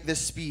try and make this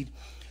speed.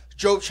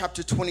 Job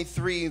chapter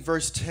 23,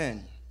 verse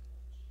 10.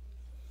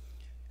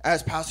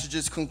 As Pastor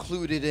just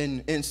concluded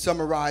and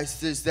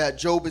summarized this, that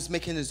Job is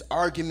making his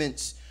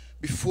arguments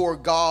before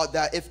God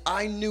that if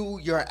I knew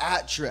your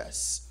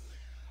address,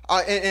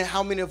 and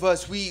how many of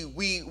us,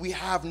 we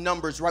have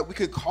numbers, right? We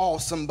could call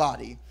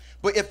somebody,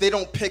 but if they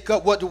don't pick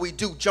up, what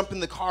do? Jump in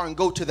the car and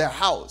go to their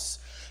house.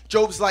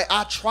 Job's like,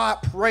 I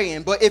tried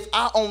praying, but if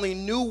I only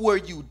knew where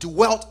you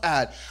dwelt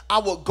at, I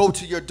would go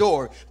to your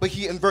door. But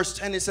he, in verse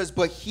 10, it says,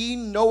 but he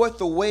knoweth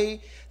the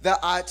way that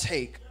I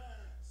take.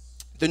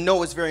 The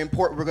know is very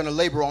important. We're going to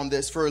labor on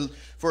this for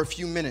a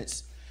few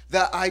minutes.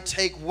 That I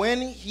take,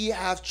 when he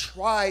hath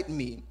tried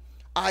me,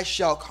 I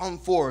shall come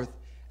forth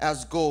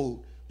as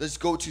gold. Let's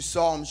go to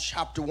Psalms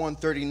chapter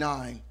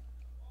 139.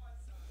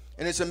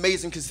 And it's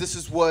amazing because this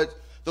is what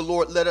the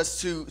Lord led us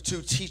to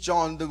teach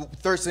on the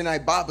Thursday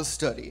night Bible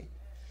study.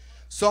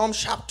 Psalms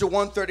chapter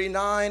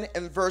 139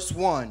 and verse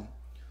 1.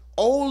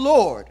 O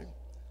Lord,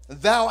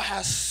 thou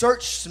hast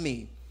searched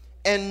me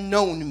and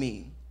known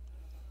me.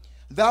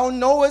 Thou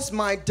knowest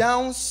my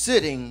down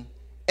sitting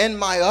and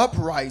my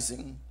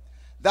uprising.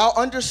 Thou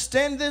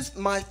understandest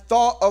my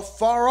thought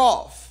afar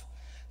off.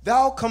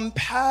 Thou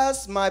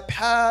compassest my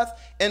path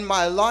and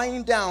my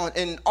lying down,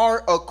 and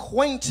art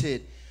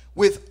acquainted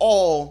with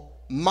all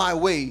my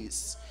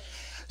ways.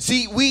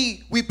 See,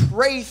 we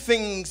pray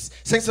things,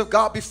 saints of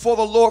God, before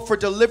the Lord for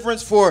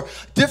deliverance, for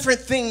different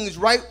things,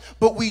 right?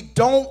 But we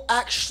don't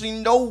actually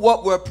know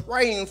what we're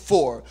praying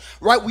for,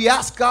 right? We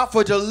ask God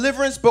for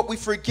deliverance, but we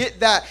forget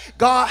that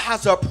God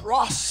has a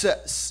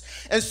process.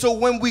 And so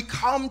when we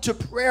come to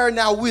prayer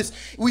now,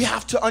 we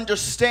have to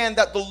understand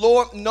that the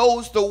Lord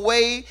knows the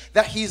way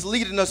that he's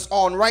leading us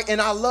on, right? And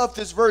I love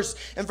this verse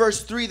in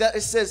verse 3 that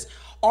it says,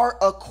 are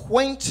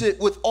acquainted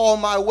with all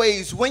my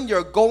ways. When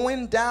you're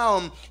going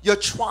down your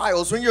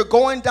trials, when you're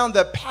going down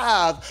the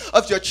path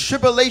of your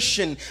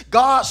tribulation,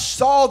 God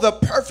saw the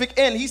perfect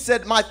end. He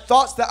said, my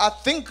thoughts that I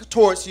think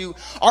towards you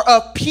are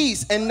of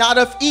peace and not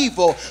of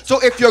evil.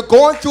 So if you're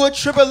going through a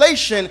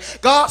tribulation,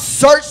 God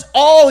searched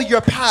all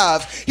your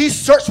paths. He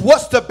searched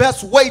what's the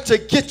best way to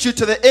get you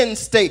to the end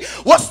state.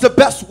 What's the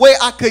best way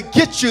I could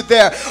get you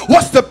there?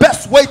 What's the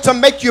best way to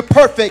make you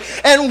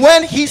perfect? And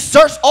when he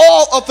searched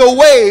all of the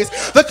ways,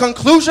 the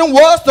conclusion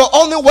was the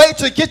only way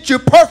to get you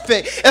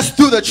perfect is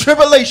through the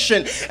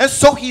tribulation. And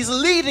so he's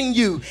leading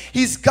you,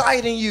 he's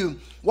guiding you.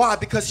 Why?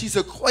 Because he's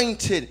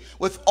acquainted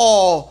with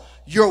all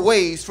your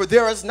ways. For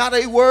there is not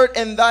a word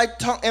in thy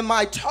tongue, in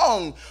my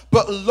tongue,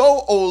 but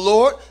lo, O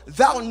Lord,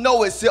 thou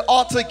knowest it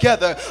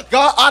altogether.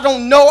 God, I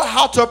don't know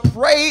how to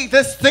pray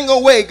this thing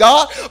away,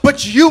 God,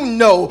 but you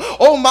know.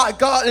 Oh my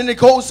God. And it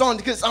goes on,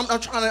 because I'm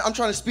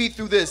trying to speed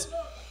through this.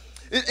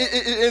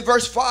 In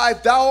verse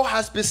 5, thou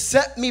hast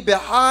beset me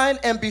behind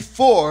and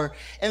before,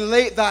 and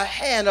laid thy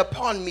hand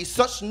upon me.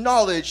 Such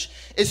knowledge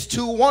is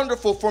too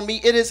wonderful for me.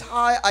 It is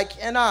high, I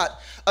cannot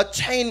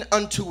attain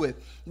unto it.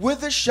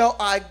 Whither shall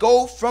I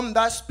go from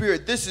thy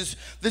spirit? This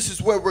is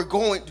where we're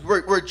going.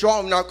 We're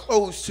drawing our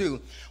clothes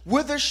to.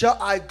 Whither shall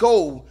I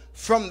go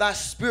from thy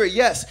spirit?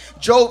 Yes,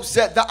 Job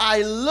said that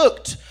I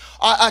looked.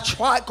 I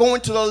tried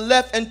going to the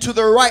left and to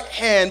the right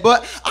hand,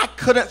 but I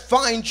couldn't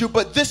find you.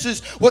 But this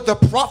is what the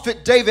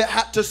prophet David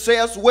had to say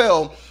as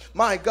well.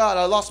 My God,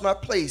 I lost my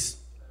place.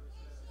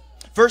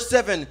 Verse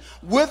 7,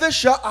 whither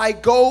shall I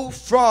go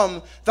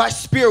from thy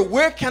spirit?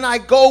 Where can I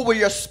go where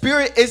your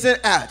spirit isn't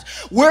at?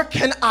 Where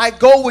can I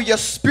go where your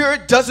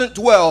spirit doesn't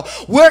dwell?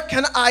 Where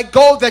can I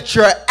go that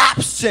you're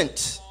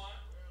absent?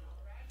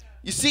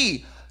 You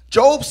see,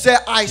 Job said,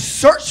 I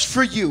searched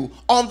for you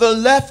on the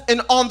left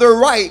and on the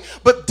right.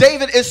 But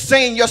David is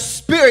saying your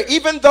spirit,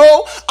 even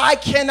though I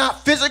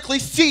cannot physically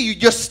see you,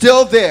 you're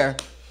still there.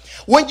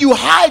 When you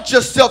hide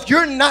yourself,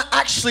 you're not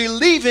actually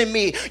leaving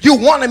me. You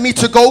wanted me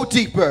to go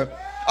deeper.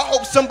 I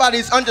hope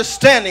somebody's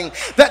understanding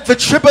that the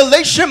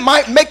tribulation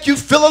might make you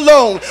feel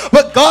alone.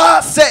 But God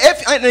said,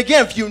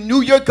 if you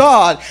knew your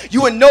God,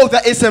 you would know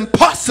that it's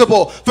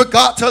impossible for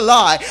God to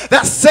lie.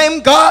 That same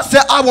God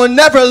said, I will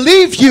never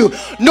leave you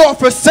nor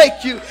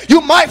forsake you.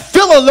 You might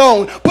feel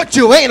alone, but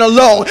you ain't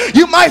alone.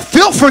 You might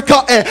feel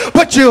forgotten,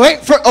 but you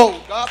ain't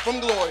oh, God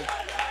from glory.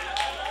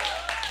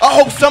 I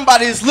hope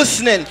somebody is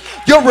listening.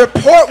 Your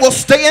report will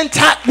stay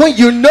intact when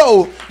you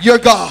know your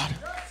God.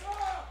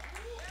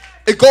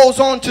 It goes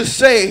on to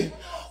say,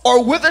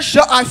 or whither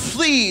shall I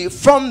flee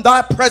from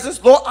thy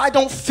presence? Lord, I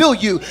don't feel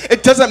you.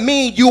 It doesn't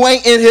mean you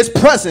ain't in his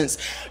presence.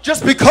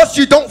 Just because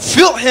you don't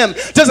feel him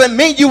doesn't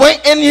mean you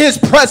ain't in his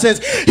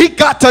presence. He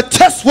got to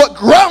test what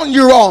ground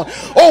you're on.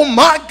 Oh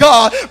my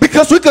God,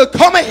 because we could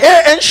come in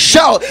here and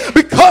shout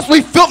because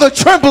we feel the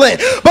trembling.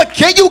 But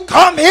can you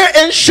come here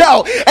and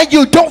shout and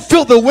you don't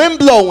feel the wind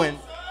blowing?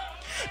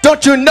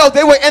 Don't you know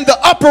they were in the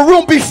upper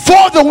room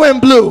before the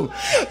wind blew?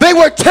 They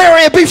were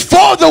tarrying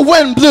before the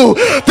wind blew.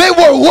 They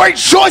were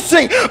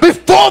rejoicing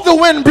before the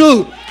wind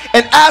blew.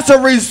 And as a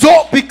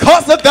result,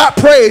 because of that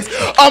praise,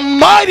 a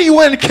mighty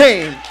wind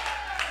came.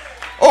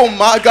 Oh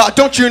my God,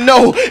 don't you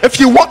know, if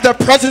you want the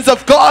presence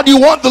of God, you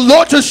want the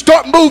Lord to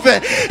start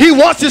moving. He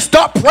wants you to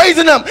start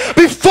praising him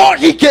before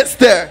he gets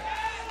there.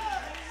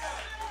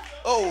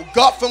 Oh,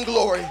 God from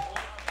glory.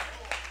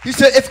 He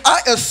said, if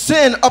I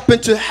ascend up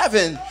into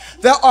heaven,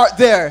 thou art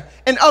there.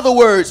 In other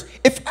words,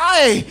 if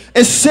I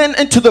ascend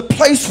into the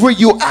place where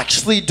you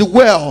actually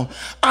dwell,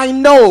 I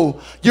know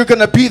you're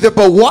going to be there.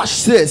 But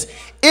watch this.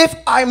 If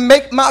I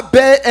make my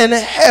bed in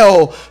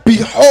hell,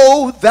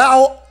 behold,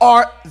 thou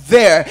art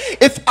there.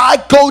 If I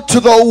go to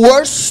the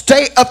worst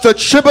state of the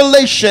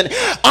tribulation,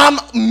 I'm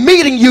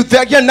meeting you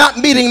there. You're not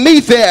meeting me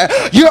there.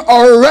 You're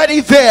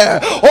already there.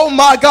 Oh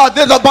my God.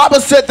 The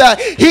Bible said that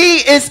he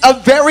is a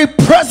very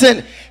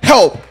present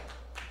help.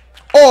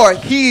 Or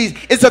he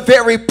is a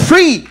very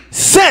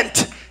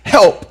pre-sent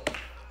help.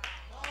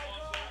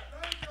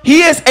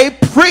 He is a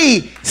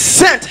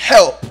pre-sent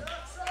help.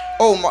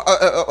 Oh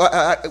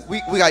my,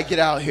 we gotta get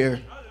out of here.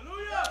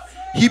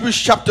 Hebrews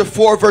chapter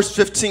 4 verse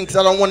 15, because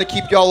I don't want to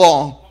keep y'all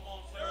long.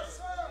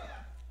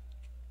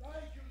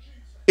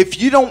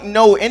 If you don't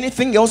know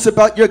anything else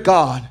about your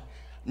God,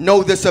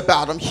 know this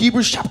about him.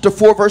 Hebrews chapter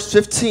 4 verse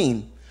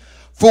 15.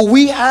 For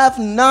we have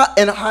not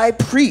an high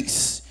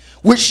priest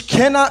which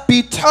cannot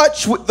be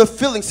touched with the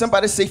feeling.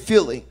 Somebody say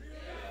feeling.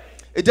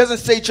 It doesn't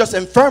say just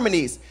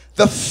infirmities.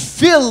 The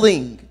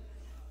feeling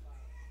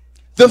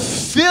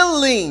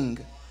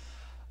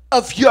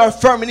of your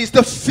infirmities,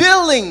 the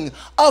feeling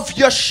of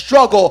your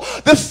struggle,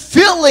 the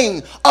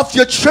feeling of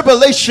your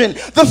tribulation,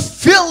 the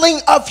feeling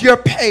of your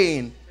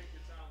pain.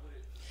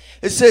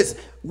 It says,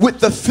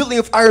 with the feeling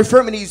of our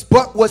infirmities,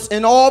 but was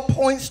in all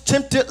points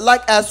tempted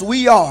like as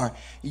we are,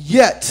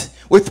 yet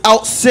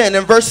without sin.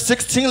 In verse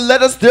 16,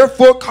 let us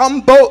therefore come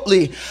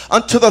boldly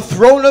unto the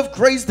throne of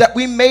grace, that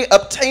we may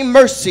obtain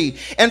mercy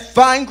and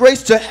find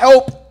grace to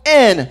help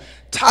in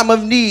time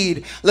of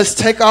need. Let's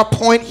take our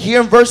point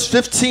here in verse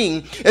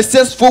 15. It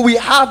says, for we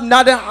have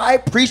not a high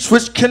priest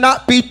which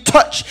cannot be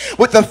touched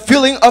with the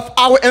feeling of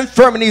our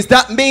infirmities.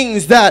 That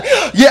means that,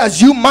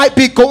 yes, you might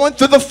be going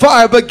through the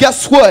fire, but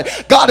guess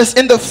what? God is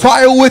in the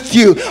fire with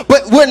you.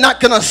 But we're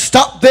not going to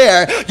stop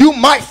there. You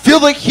might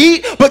feel the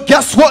heat, but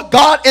guess what?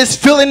 God is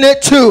feeling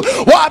it too.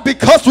 Why?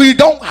 Because we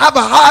don't have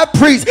a high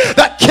priest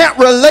that can't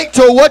relate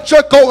to what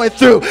you're going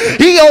through.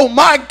 Oh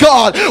my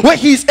God, when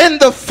he's in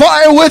the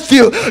fire with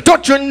you,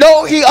 don't you know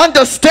he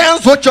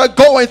understands what you're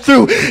going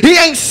through? He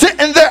ain't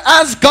sitting there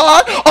as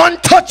God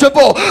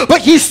untouchable,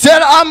 but he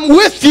said, I'm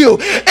with you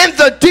in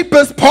the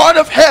deepest part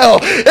of hell.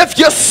 If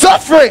you're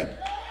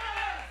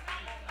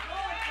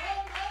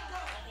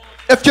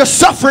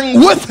suffering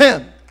with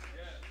him,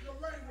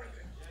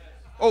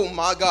 oh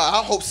my God,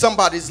 I hope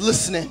somebody's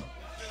listening.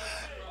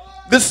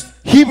 This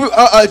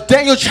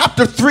Daniel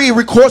chapter 3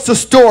 records the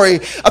story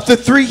of the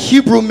 3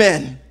 Hebrew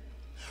men.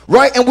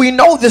 Right? And we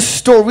know this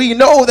story. We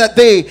know that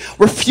they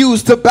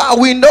refused to bow.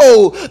 We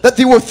know that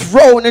they were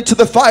thrown into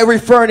the fiery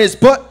furnace.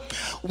 But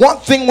one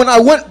thing, when I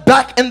went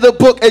back in the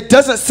book, it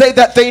doesn't say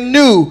that they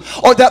knew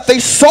or that they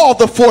saw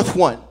the 4th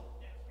one.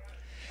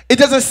 It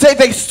doesn't say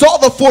they saw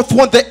the 4th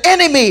one. The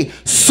enemy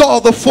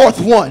saw the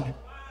 4th one.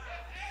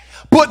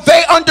 But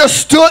they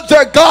understood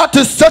their God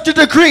to such a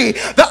degree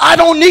that I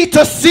don't need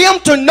to see him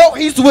to know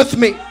he's with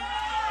me.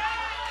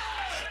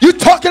 You're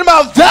talking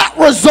about that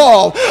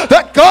resolve.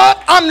 That God,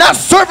 I'm not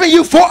serving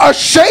you for a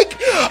shake.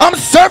 I'm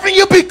serving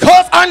you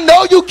because I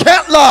know you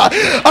can't lie.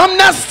 I'm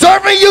not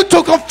serving you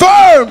to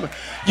confirm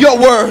your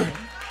word.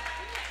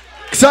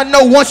 Because I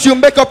know once you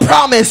make a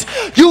promise,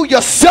 you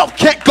yourself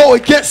can't go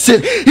against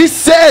it. He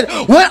said,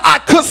 when I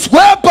could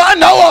swear by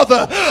no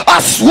other, I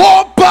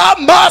swore by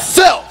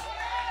myself.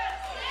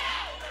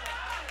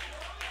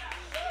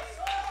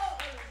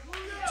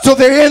 So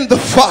they're in the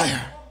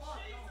fire.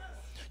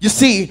 You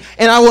see,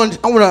 and I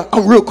want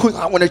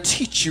to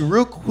teach you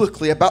real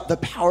quickly about the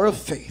power of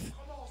faith.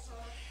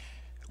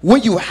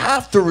 When you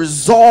have to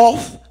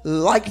resolve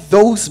like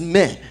those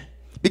men,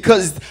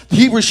 because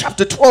Hebrews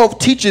chapter 12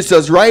 teaches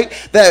us, right,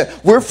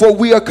 that wherefore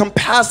we are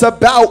compassed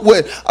about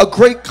with a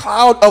great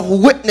cloud of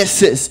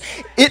witnesses.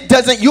 It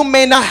doesn't, you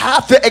may not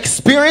have the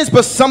experience,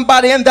 but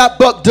somebody in that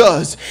book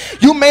does.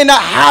 You may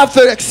not have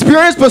the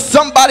experience, but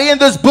somebody in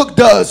this book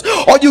does.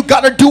 All you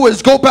got to do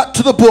is go back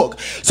to the book.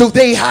 So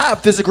they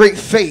have this great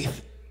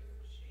faith.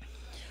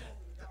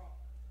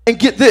 And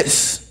get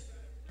this,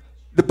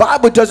 the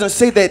Bible doesn't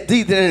say that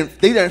they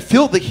didn't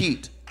feel the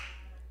heat.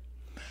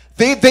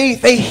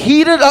 They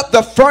heated up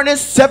the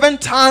furnace 7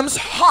 times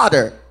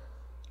hotter.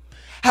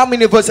 How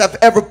many of us have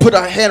ever put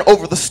our hand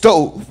over the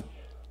stove?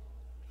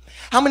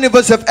 How many of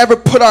us have ever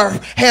put our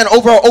hand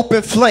over an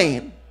open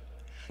flame?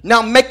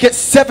 Now make it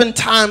 7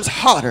 times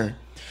hotter.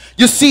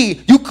 You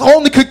see, you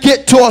only could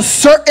get to a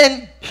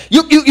certain,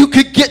 you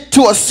could get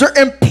to a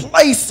certain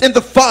place in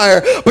the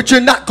fire, but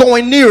you're not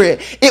going near it.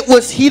 It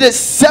was heated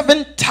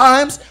 7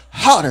 times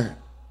hotter.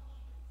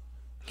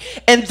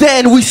 And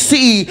then we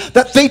see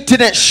that they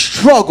didn't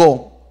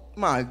struggle.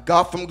 My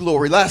God from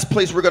glory. Last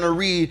place we're going to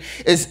read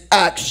is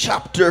Acts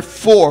chapter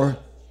 4.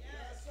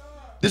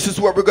 This is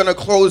where we're going to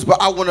close,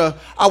 but I want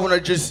to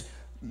just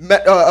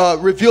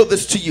reveal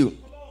this to you.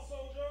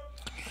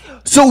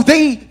 So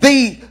they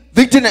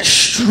didn't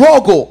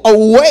struggle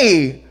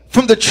away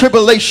from the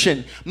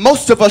tribulation.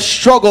 Most of us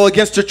struggle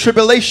against the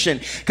tribulation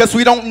because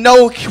we don't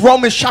know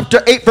Romans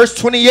chapter 8 verse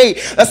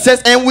 28 that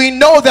says, and we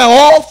know that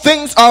all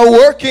things are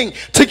working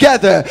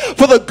together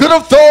for the good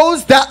of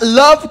those that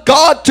love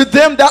God, to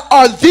them that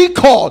are the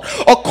called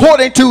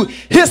according to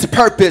his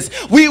purpose.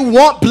 We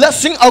want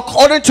blessing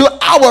according to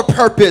our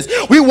purpose.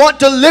 We want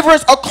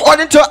deliverance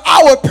according to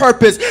our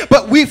purpose,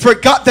 but we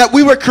forgot that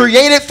we were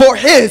created for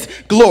his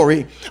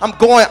glory. I'm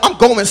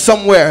going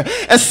somewhere.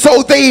 And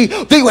so they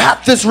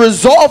have this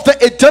resolve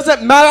that it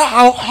doesn't matter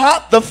how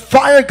hot the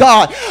fire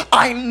got,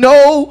 I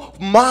know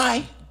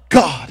my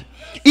God.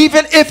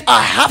 Even if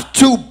I have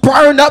to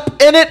burn up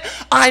in it,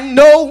 I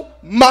know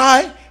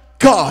my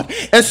God.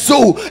 And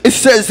so it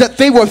says that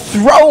they were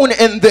thrown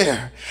in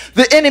there.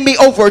 The enemy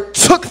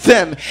overtook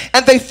them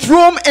and they threw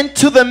them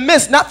into the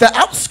midst, not the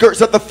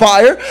outskirts of the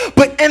fire,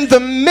 but in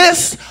the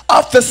midst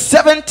of the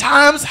 7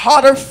 times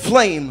hotter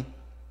flame.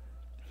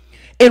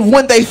 And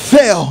when they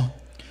fell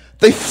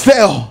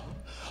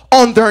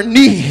on their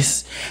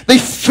knees. They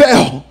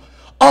fell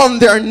on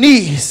their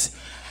knees.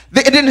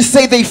 It didn't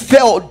say they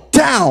fell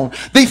down.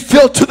 They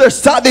fell to their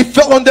side. They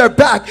fell on their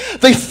back.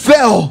 They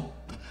fell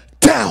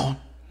down.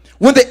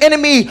 When the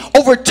enemy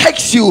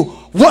overtakes you,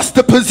 what's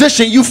the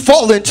position you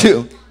fall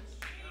into?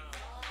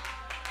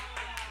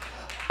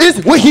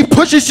 Is when he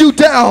pushes you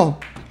down.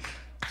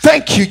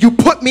 Thank you. You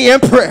put me in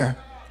prayer.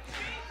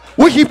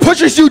 When he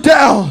pushes you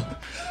down,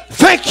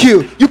 thank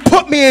you. You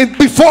put me in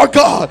before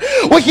God.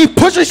 When he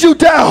pushes you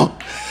down,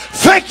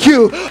 thank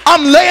you.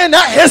 I'm laying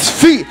at his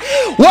feet.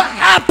 What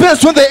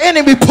happens when the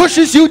enemy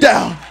pushes you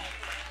down?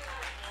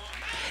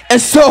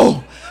 And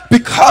so,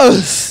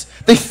 because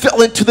they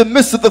fell into the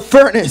midst of the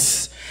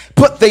furnace,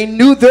 but they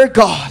knew their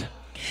God,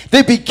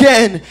 they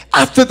began,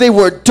 after they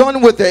were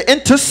done with their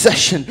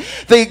intercession,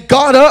 they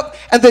got up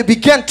and they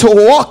began to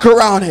walk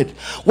around it.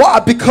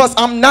 Why? Because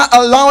I'm not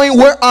allowing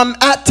where I'm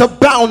at to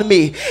bound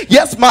me.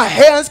 Yes, my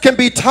hands can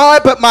be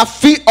tied, but my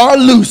feet are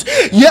loose.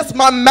 Yes,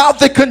 my mouth,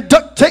 they can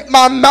take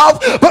my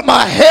mouth, but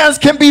my hands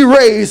can be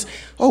raised.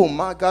 Oh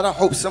my God, I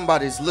hope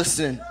somebody's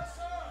listening.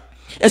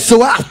 And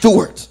so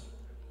afterwards,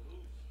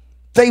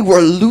 they were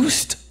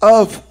loosed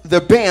of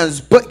the bands.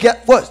 But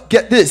get what?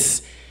 Get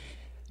this.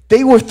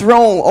 They were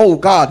thrown, oh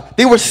God,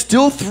 they were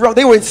still thrown,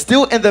 they were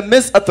still in the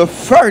midst of the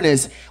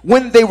furnace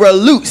when they were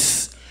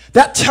loose.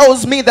 That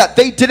tells me that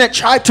they didn't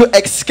try to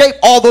escape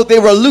although they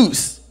were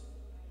loose.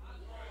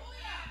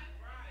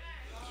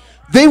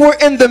 They were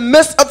in the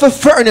midst of the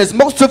furnace.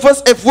 Most of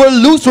us, if we're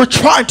loose, we're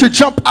trying to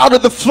jump out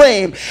of the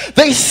flame.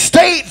 They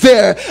stayed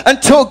there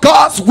until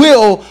God's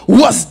will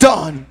was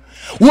done.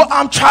 What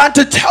I'm trying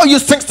to tell you,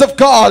 saints of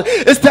God,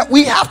 is that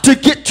we have to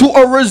get to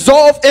a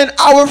resolve in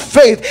our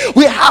faith.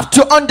 We have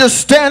to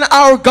understand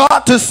our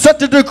God to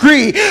such a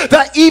degree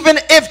that even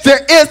if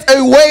there is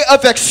a way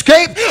of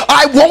escape,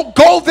 I won't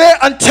go there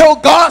until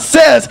God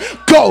says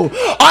go.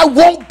 I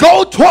won't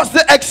go towards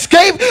the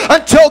escape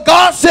until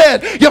God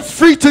said you're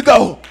free to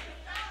go.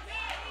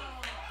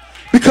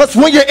 Because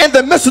when you're in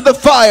the midst of the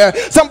fire,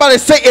 somebody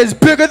say it's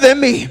bigger than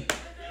me.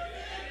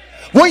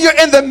 When you're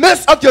in the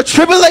midst of your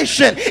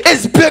tribulation,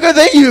 it's bigger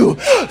than you.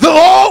 The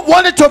Lord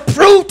wanted to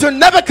prove to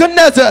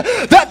Nebuchadnezzar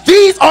that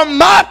these are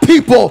my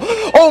people.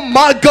 Oh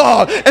my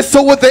God. And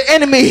so what the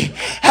enemy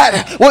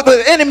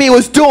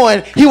was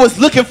doing, he was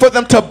looking for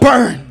them to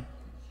burn.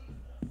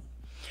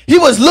 He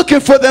was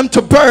looking for them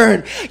to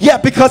burn. Yeah,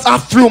 because I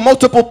threw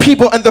multiple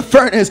people in the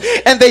furnace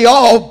and they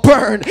all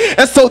burned.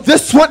 And so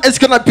this one is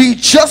going to be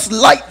just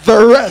like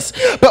the rest.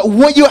 But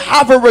when you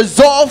have a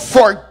resolve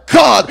for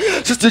God,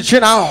 Sister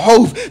Jen, I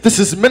hope this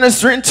is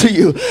ministering to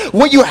you.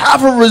 When you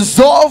have a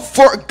resolve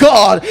for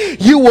God,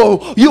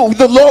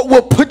 the Lord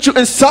will put you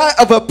inside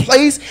of a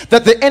place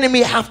that the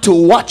enemy have to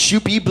watch you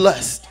be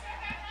blessed.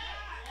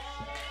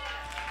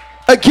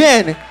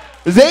 Again,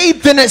 they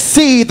didn't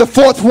see the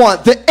fourth one.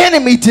 The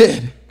enemy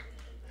did.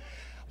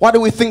 Why do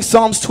we think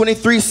Psalms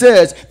 23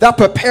 says, "Thou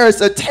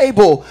preparest a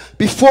table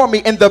before me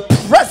in the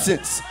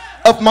presence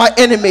of my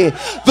enemy"?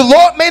 The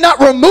Lord may not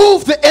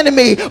remove the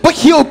enemy, but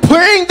he'll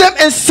bring them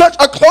in such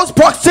a close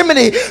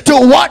proximity to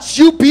watch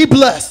you be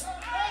blessed.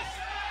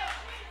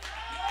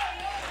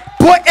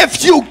 But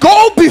if you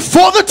go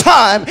before the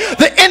time,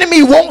 the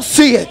enemy won't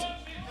see it.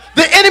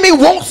 The enemy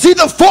won't see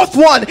the fourth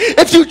one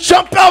if you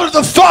jump out of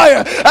the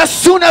fire as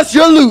soon as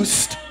you're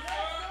loosed.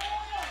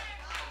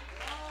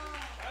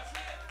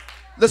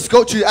 Let's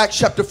go to Acts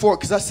chapter 4,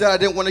 because I said I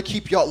didn't want to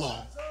keep y'all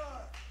long.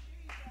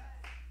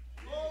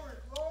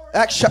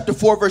 Acts chapter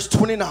 4, verse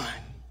 29.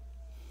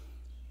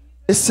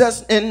 It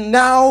says, "And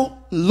now,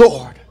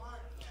 Lord,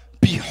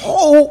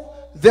 behold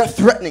their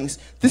threatenings."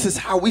 This is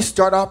how we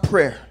start our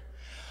prayer.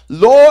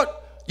 Lord,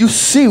 you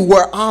see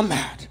where I'm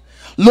at.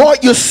 Lord,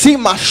 you see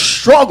my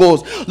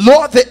struggles.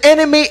 Lord, the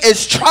enemy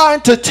is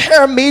trying to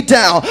tear me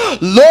down.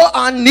 Lord,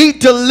 I need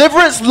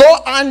deliverance.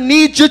 Lord, I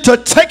need you to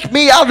take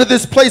me out of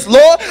this place.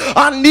 Lord,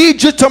 I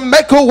need you to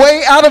make a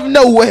way out of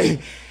no way.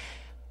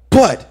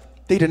 But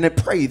they didn't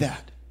pray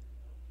that.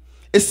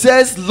 It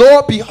says,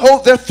 "Lord,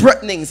 behold their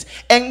threatenings,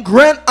 and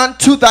grant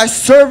unto thy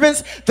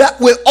servants that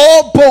with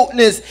all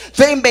boldness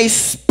they may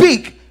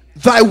speak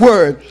thy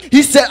word."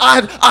 He said,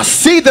 I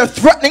see their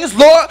threatenings,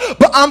 Lord,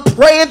 but I'm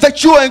praying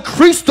that you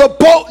increase the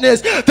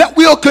boldness, that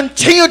we'll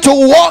continue to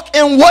walk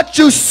in what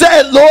you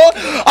said, Lord.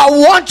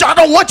 I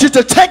don't want you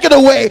to take it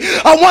away.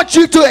 I want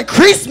you to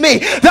increase me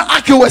that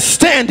I can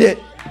withstand it.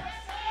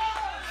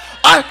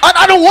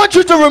 I don't want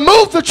you to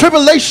remove the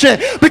tribulation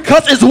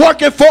because it's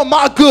working for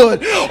my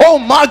good. Oh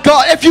my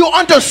God, if you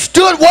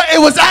understood what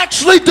it was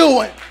actually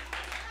doing.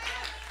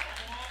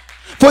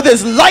 For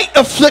this light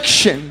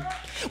affliction,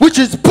 which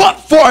is but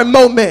for a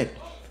moment,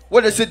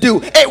 what does it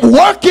do? It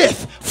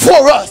worketh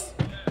for us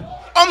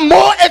a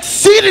more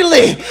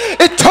exceedingly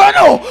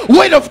eternal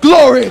weight of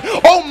glory.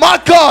 Oh my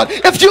God,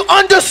 if you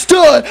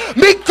understood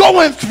me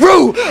going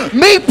through,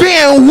 me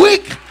being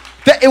weak,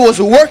 that it was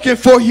working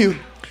for you,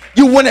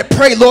 you wouldn't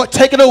pray, "Lord,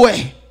 take it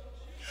away."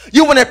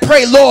 You want to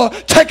pray, Lord,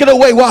 take it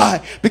away.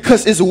 Why?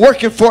 Because it's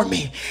working for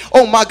me.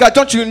 Oh my God,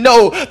 don't you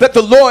know that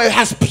the Lord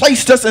has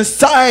placed us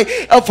inside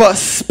of a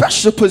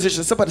special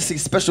position? Somebody say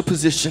special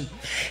position.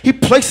 He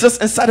placed us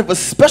inside of a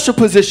special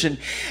position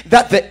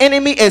that the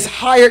enemy is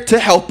hired to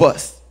help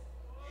us.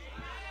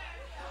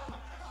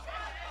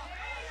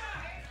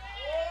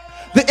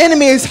 The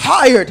enemy is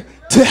hired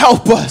to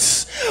help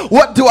us.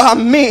 What do I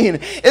mean?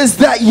 Is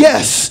that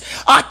yes,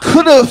 I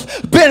could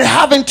have been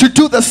having to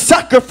do the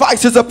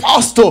sacrifices,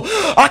 apostle.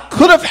 I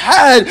could have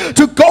had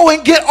to go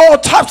and get all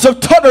types of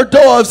turtle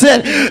doves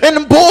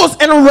and bulls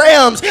and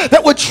rams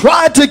that would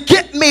try to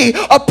get me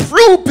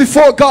approved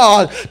before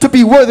God to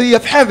be worthy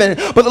of heaven.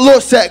 But the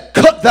Lord said,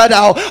 cut that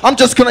out. I'm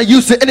just going to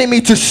use the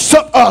enemy to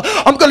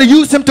I'm going to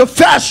use him to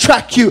fast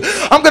track you.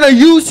 I'm going to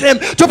use him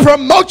to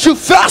promote you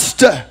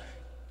faster.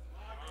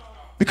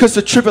 Because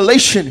the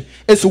tribulation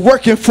is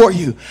working for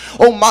you.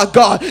 Oh my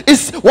God.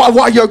 It's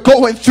while you're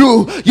going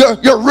through,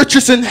 your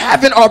riches in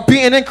heaven are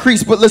being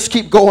increased. But let's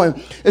keep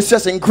going. It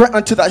says, and grant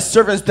unto thy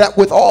servants that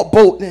with all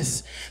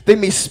boldness they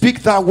may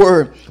speak thy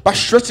word, by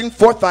stretching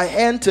forth thy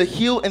hand to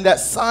heal, and that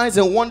signs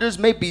and wonders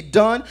may be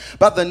done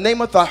by the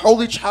name of thy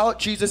holy child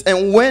Jesus.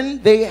 And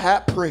when they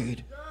had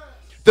prayed,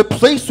 the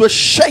place was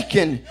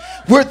shaken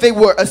where they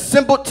were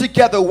assembled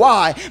together.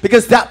 Why?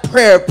 Because that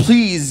prayer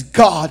pleased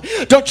God.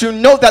 Don't you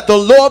know that the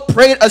Lord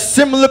prayed a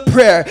similar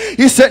prayer?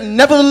 He said,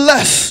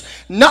 nevertheless,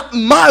 not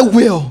my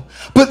will,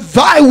 but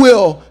thy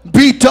will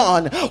be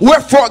done.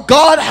 Wherefore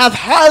God hath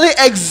highly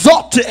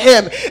exalted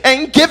him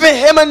and given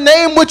him a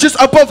name which is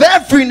above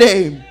every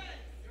name.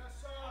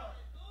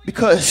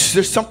 Because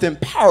there's something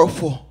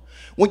powerful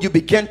when you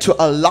begin to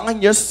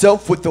align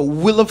yourself with the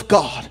will of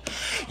God.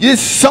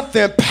 It's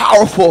something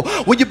powerful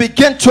when you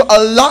begin to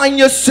align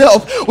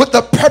yourself with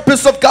the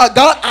purpose of God.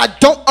 God, I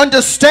don't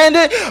understand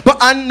it, but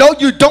I know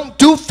you don't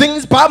do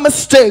things by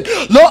mistake.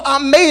 Lord, I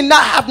may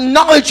not have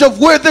knowledge of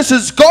where this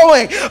is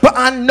going, but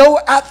I know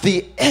at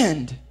the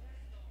end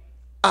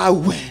I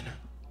win.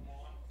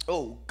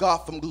 Oh, God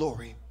from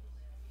glory.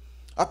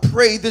 I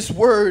pray this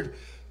word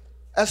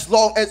as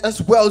well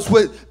as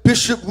what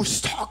Bishop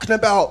was talking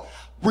about.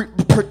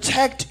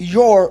 Protect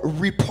your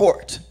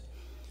report.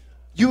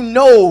 You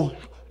know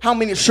how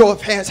many, show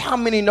of hands, how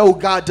many know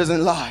God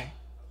doesn't lie?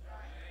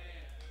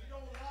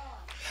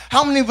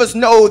 How many of us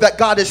know that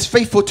God is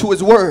faithful to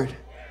his word?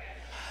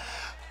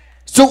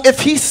 So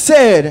if he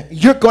said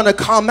you're going to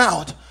come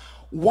out,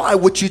 why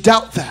would you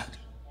doubt that?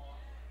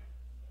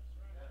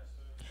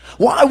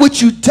 Why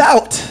would you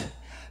doubt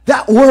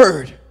that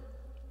word?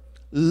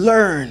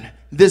 Learn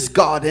this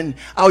God. And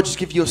I'll just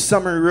give you a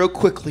summary real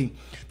quickly.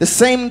 The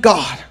same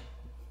God,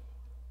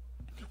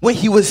 when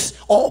he was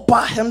all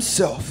by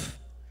himself,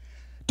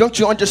 don't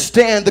you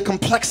understand the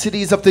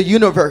complexities of the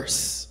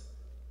universe?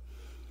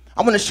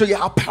 I'm going to show you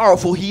how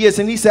powerful he is.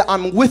 And he said,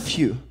 I'm with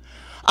you.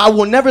 I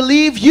will never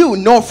leave you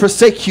nor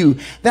forsake you.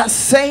 That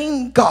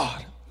same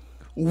God,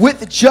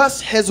 with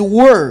just his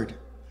word,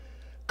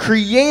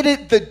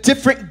 created the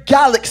different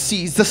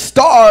galaxies, the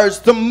stars,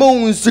 the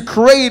moons, the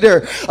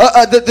craters,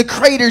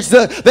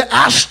 the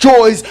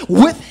asteroids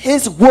with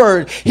his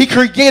word. He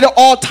created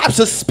all types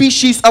of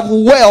species of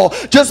whale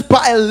just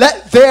by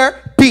let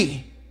there be.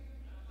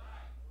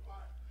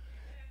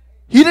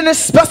 He didn't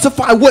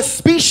specify what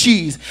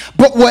species,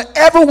 but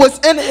whatever was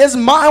in his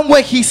mind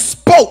when he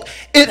spoke,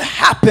 it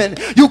happened.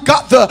 You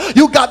got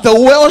the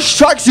whale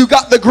sharks, you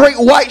got the great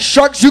white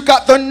sharks, you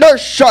got the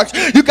nurse sharks,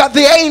 you got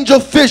the angel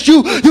fish,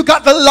 you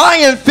got the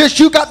lion fish,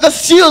 you got the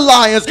seal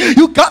lions,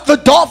 you got the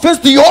dolphins,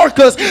 the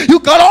orcas, you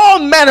got all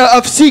manner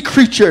of sea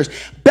creatures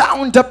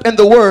bound up in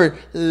the word.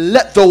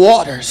 Let the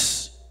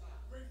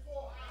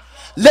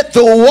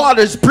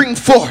waters bring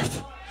forth.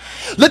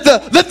 Let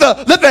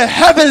the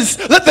heavens,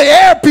 let the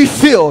air be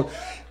filled.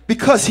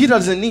 Because he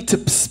doesn't need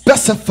to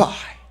specify.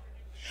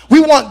 We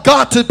want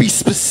God to be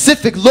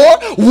specific.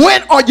 Lord,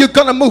 when are you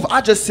going to move?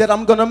 I just said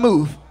I'm going to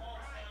move.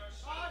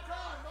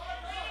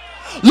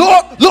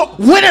 Lord, look,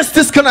 when is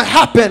this going to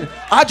happen?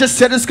 I just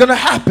said it's going to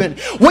happen.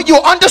 When you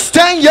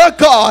understand your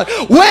God,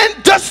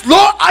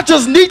 Lord, I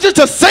just need you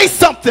to say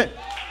something.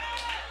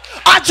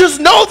 I just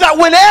know that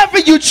whenever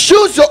you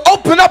choose to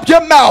open up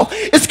your mouth,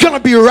 it's going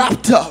to be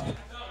wrapped up.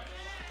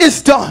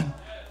 It's done.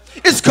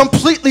 It's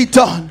completely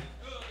done.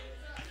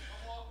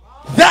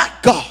 That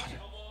God,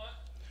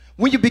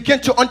 when you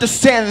begin to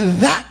understand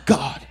that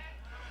God,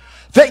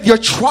 that your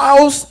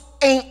trials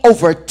ain't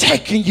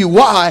overtaking you.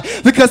 Why?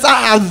 Because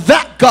I have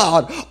that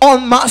God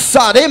on my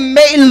side. It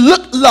may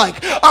look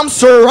like I'm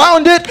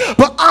surrounded,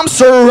 but I'm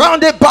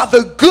surrounded by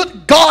the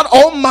good God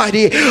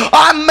Almighty.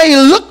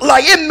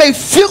 It may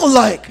feel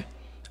like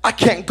I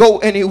can't go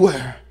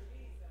anywhere.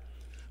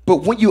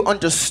 But when you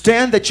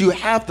understand that you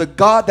have the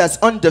God that's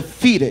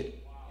undefeated.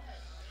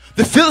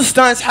 The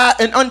Philistines had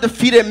an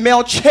undefeated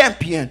male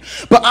champion,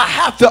 but I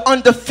have the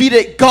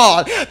undefeated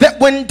God. That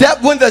when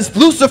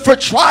Lucifer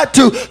tried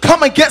to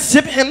come against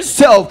him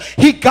himself,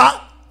 he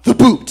got the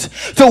boot.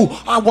 So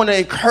I want to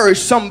encourage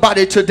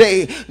somebody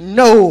today,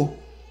 know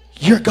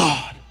your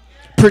God.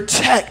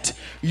 Protect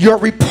your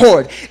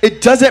report.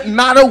 It doesn't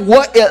matter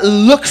what it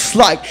looks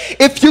like.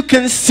 If you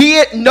can see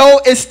it, know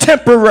it's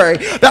temporary.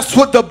 That's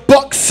what the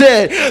book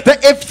said.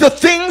 That if the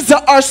things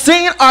that are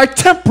seen are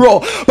temporal,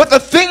 but the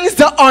things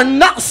that are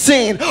not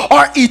seen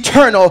are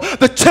eternal.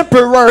 The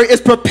temporary is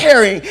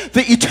preparing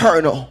the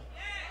eternal.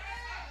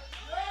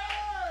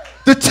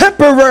 The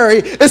temporary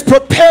is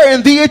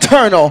preparing the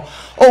eternal.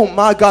 Oh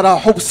my God, I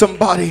hope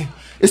somebody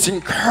is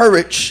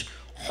encouraged.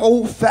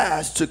 Hold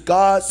fast to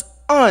God's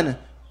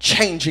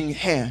unchanging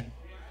hand.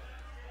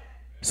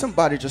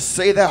 Somebody just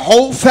say that.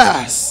 Hold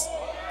fast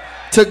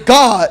to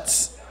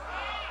God's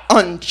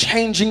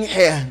unchanging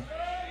hand.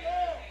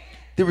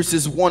 There was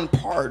this one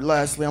part,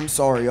 lastly, I'm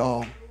sorry,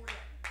 y'all.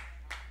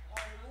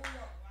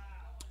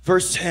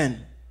 Verse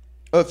 10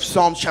 of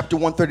Psalms chapter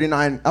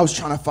 139. I was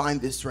trying to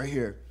find this right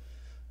here.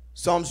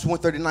 Psalms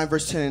 139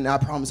 verse 10, and I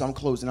promise I'm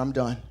closing, I'm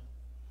done.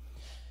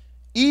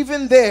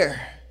 Even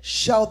there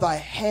shall thy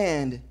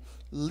hand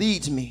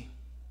lead me.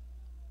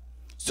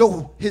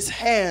 So his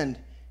hand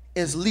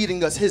is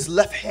leading us. His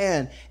left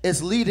hand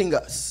is leading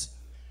us.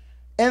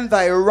 And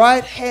thy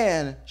right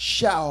hand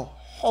shall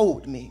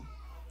hold me.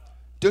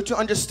 Don't you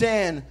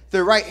understand?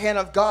 The right hand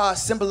of God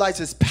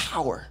symbolizes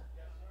power.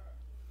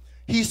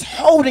 He's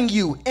holding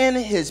you in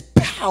his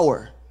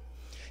power.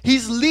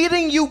 He's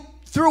leading you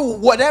through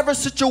whatever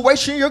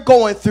situation you're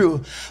going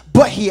through,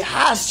 but he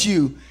has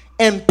you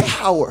in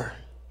power.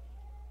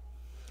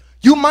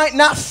 You might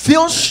not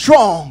feel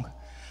strong,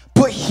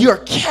 but you're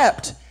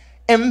kept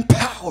in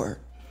power.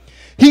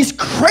 He's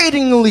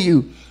cradling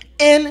you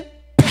in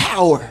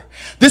power.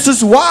 This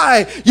is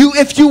why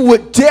if you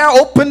would dare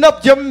open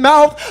up your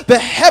mouth, the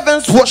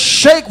heavens will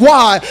shake.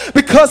 Why?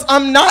 Because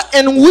I'm not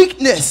in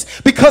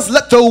weakness. Because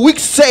let the weak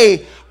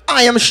say,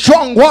 I am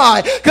strong.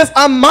 Why? Because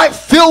I might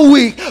feel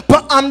weak,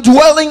 but I'm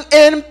dwelling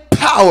in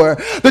power.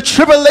 The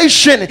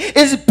tribulation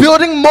is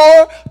building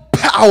more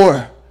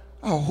power.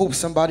 I hope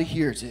somebody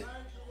hears it.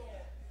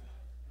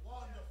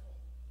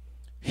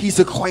 He's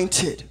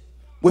acquainted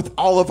with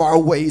all of our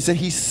ways, and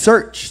he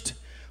searched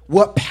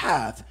what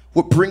path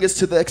would bring us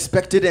to the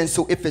expected end.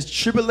 So if it's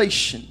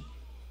tribulation,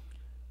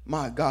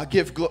 my God,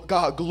 give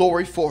God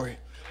glory for it.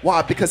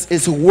 Why? Because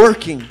it's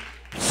working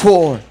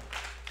for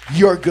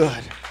your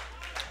good.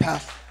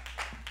 Pastor.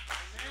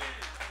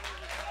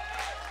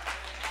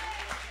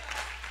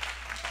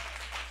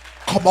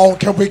 Come on,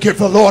 can we give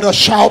the Lord a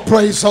shout?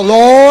 Praise the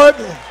Lord.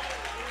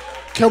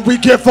 Can we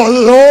give the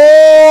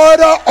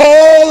Lord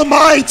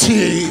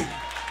Almighty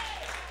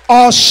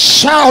a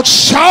shout?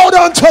 Shout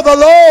unto the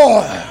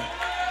Lord.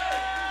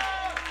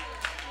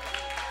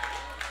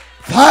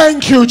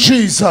 Thank you,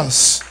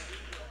 Jesus.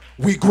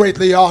 We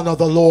greatly honor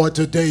the Lord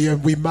today,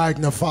 and we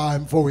magnify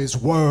him for his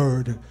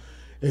word.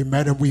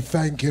 Amen. And we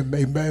thank him.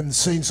 Amen.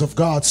 Saints of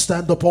God,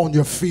 stand upon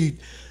your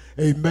feet.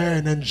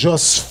 Amen. And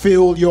just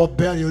fill your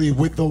belly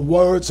with the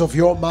words of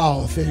your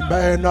mouth.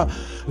 Amen.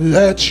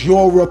 Let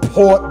your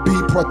report be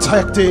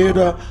protected.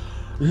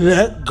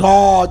 Let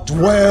God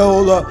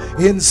dwell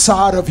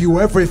inside of you.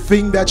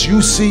 Everything that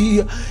you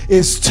see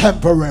is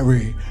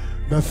temporary.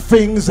 The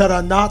things that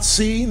are not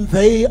seen,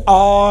 they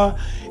are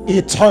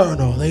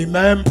eternal.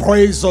 Amen.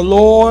 Praise the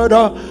Lord.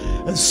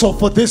 And so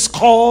for this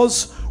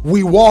cause,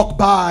 we walk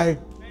by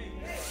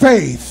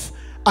faith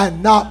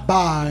and not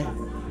by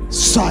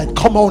sight.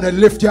 Come on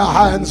and lift your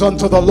hands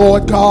unto the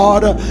Lord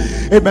God.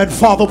 Amen.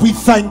 Father, we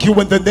thank you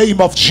in the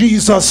name of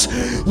Jesus.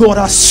 Lord,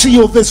 I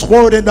seal this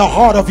word in the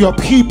heart of your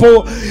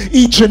people,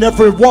 each and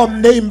every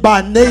one, name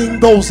by name,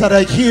 those that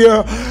are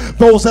here,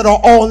 those that are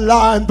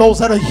online, those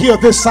that are here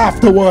this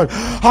afterward.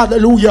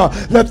 Hallelujah.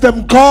 Let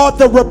them guard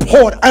the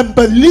report and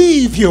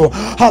believe you.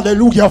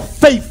 Hallelujah.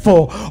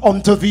 Faithful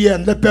unto the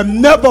end. Let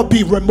them never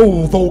be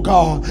removed, oh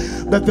God.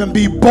 Let them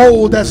be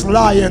bold as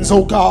lions,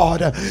 oh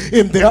God,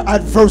 in their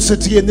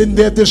adversity and in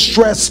their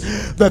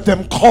distress. Let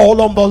them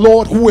call on the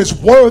Lord who is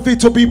worthy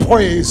to be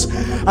praised,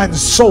 and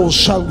so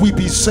shall we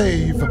be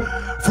saved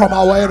from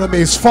our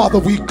enemies. Father,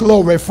 we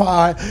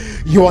glorify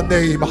your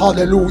name.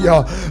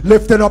 Hallelujah.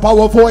 Lifting up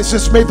our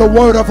voices, may the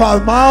word of our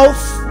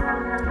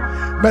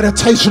mouth,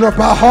 meditation of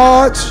my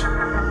heart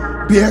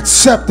be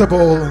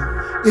acceptable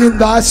in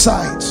thy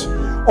sight,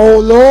 O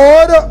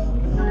Lord,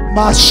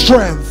 my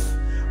strength,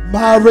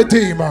 my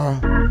redeemer.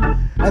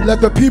 And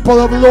let the people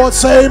of the Lord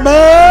say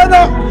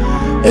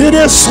amen. It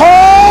is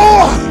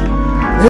so.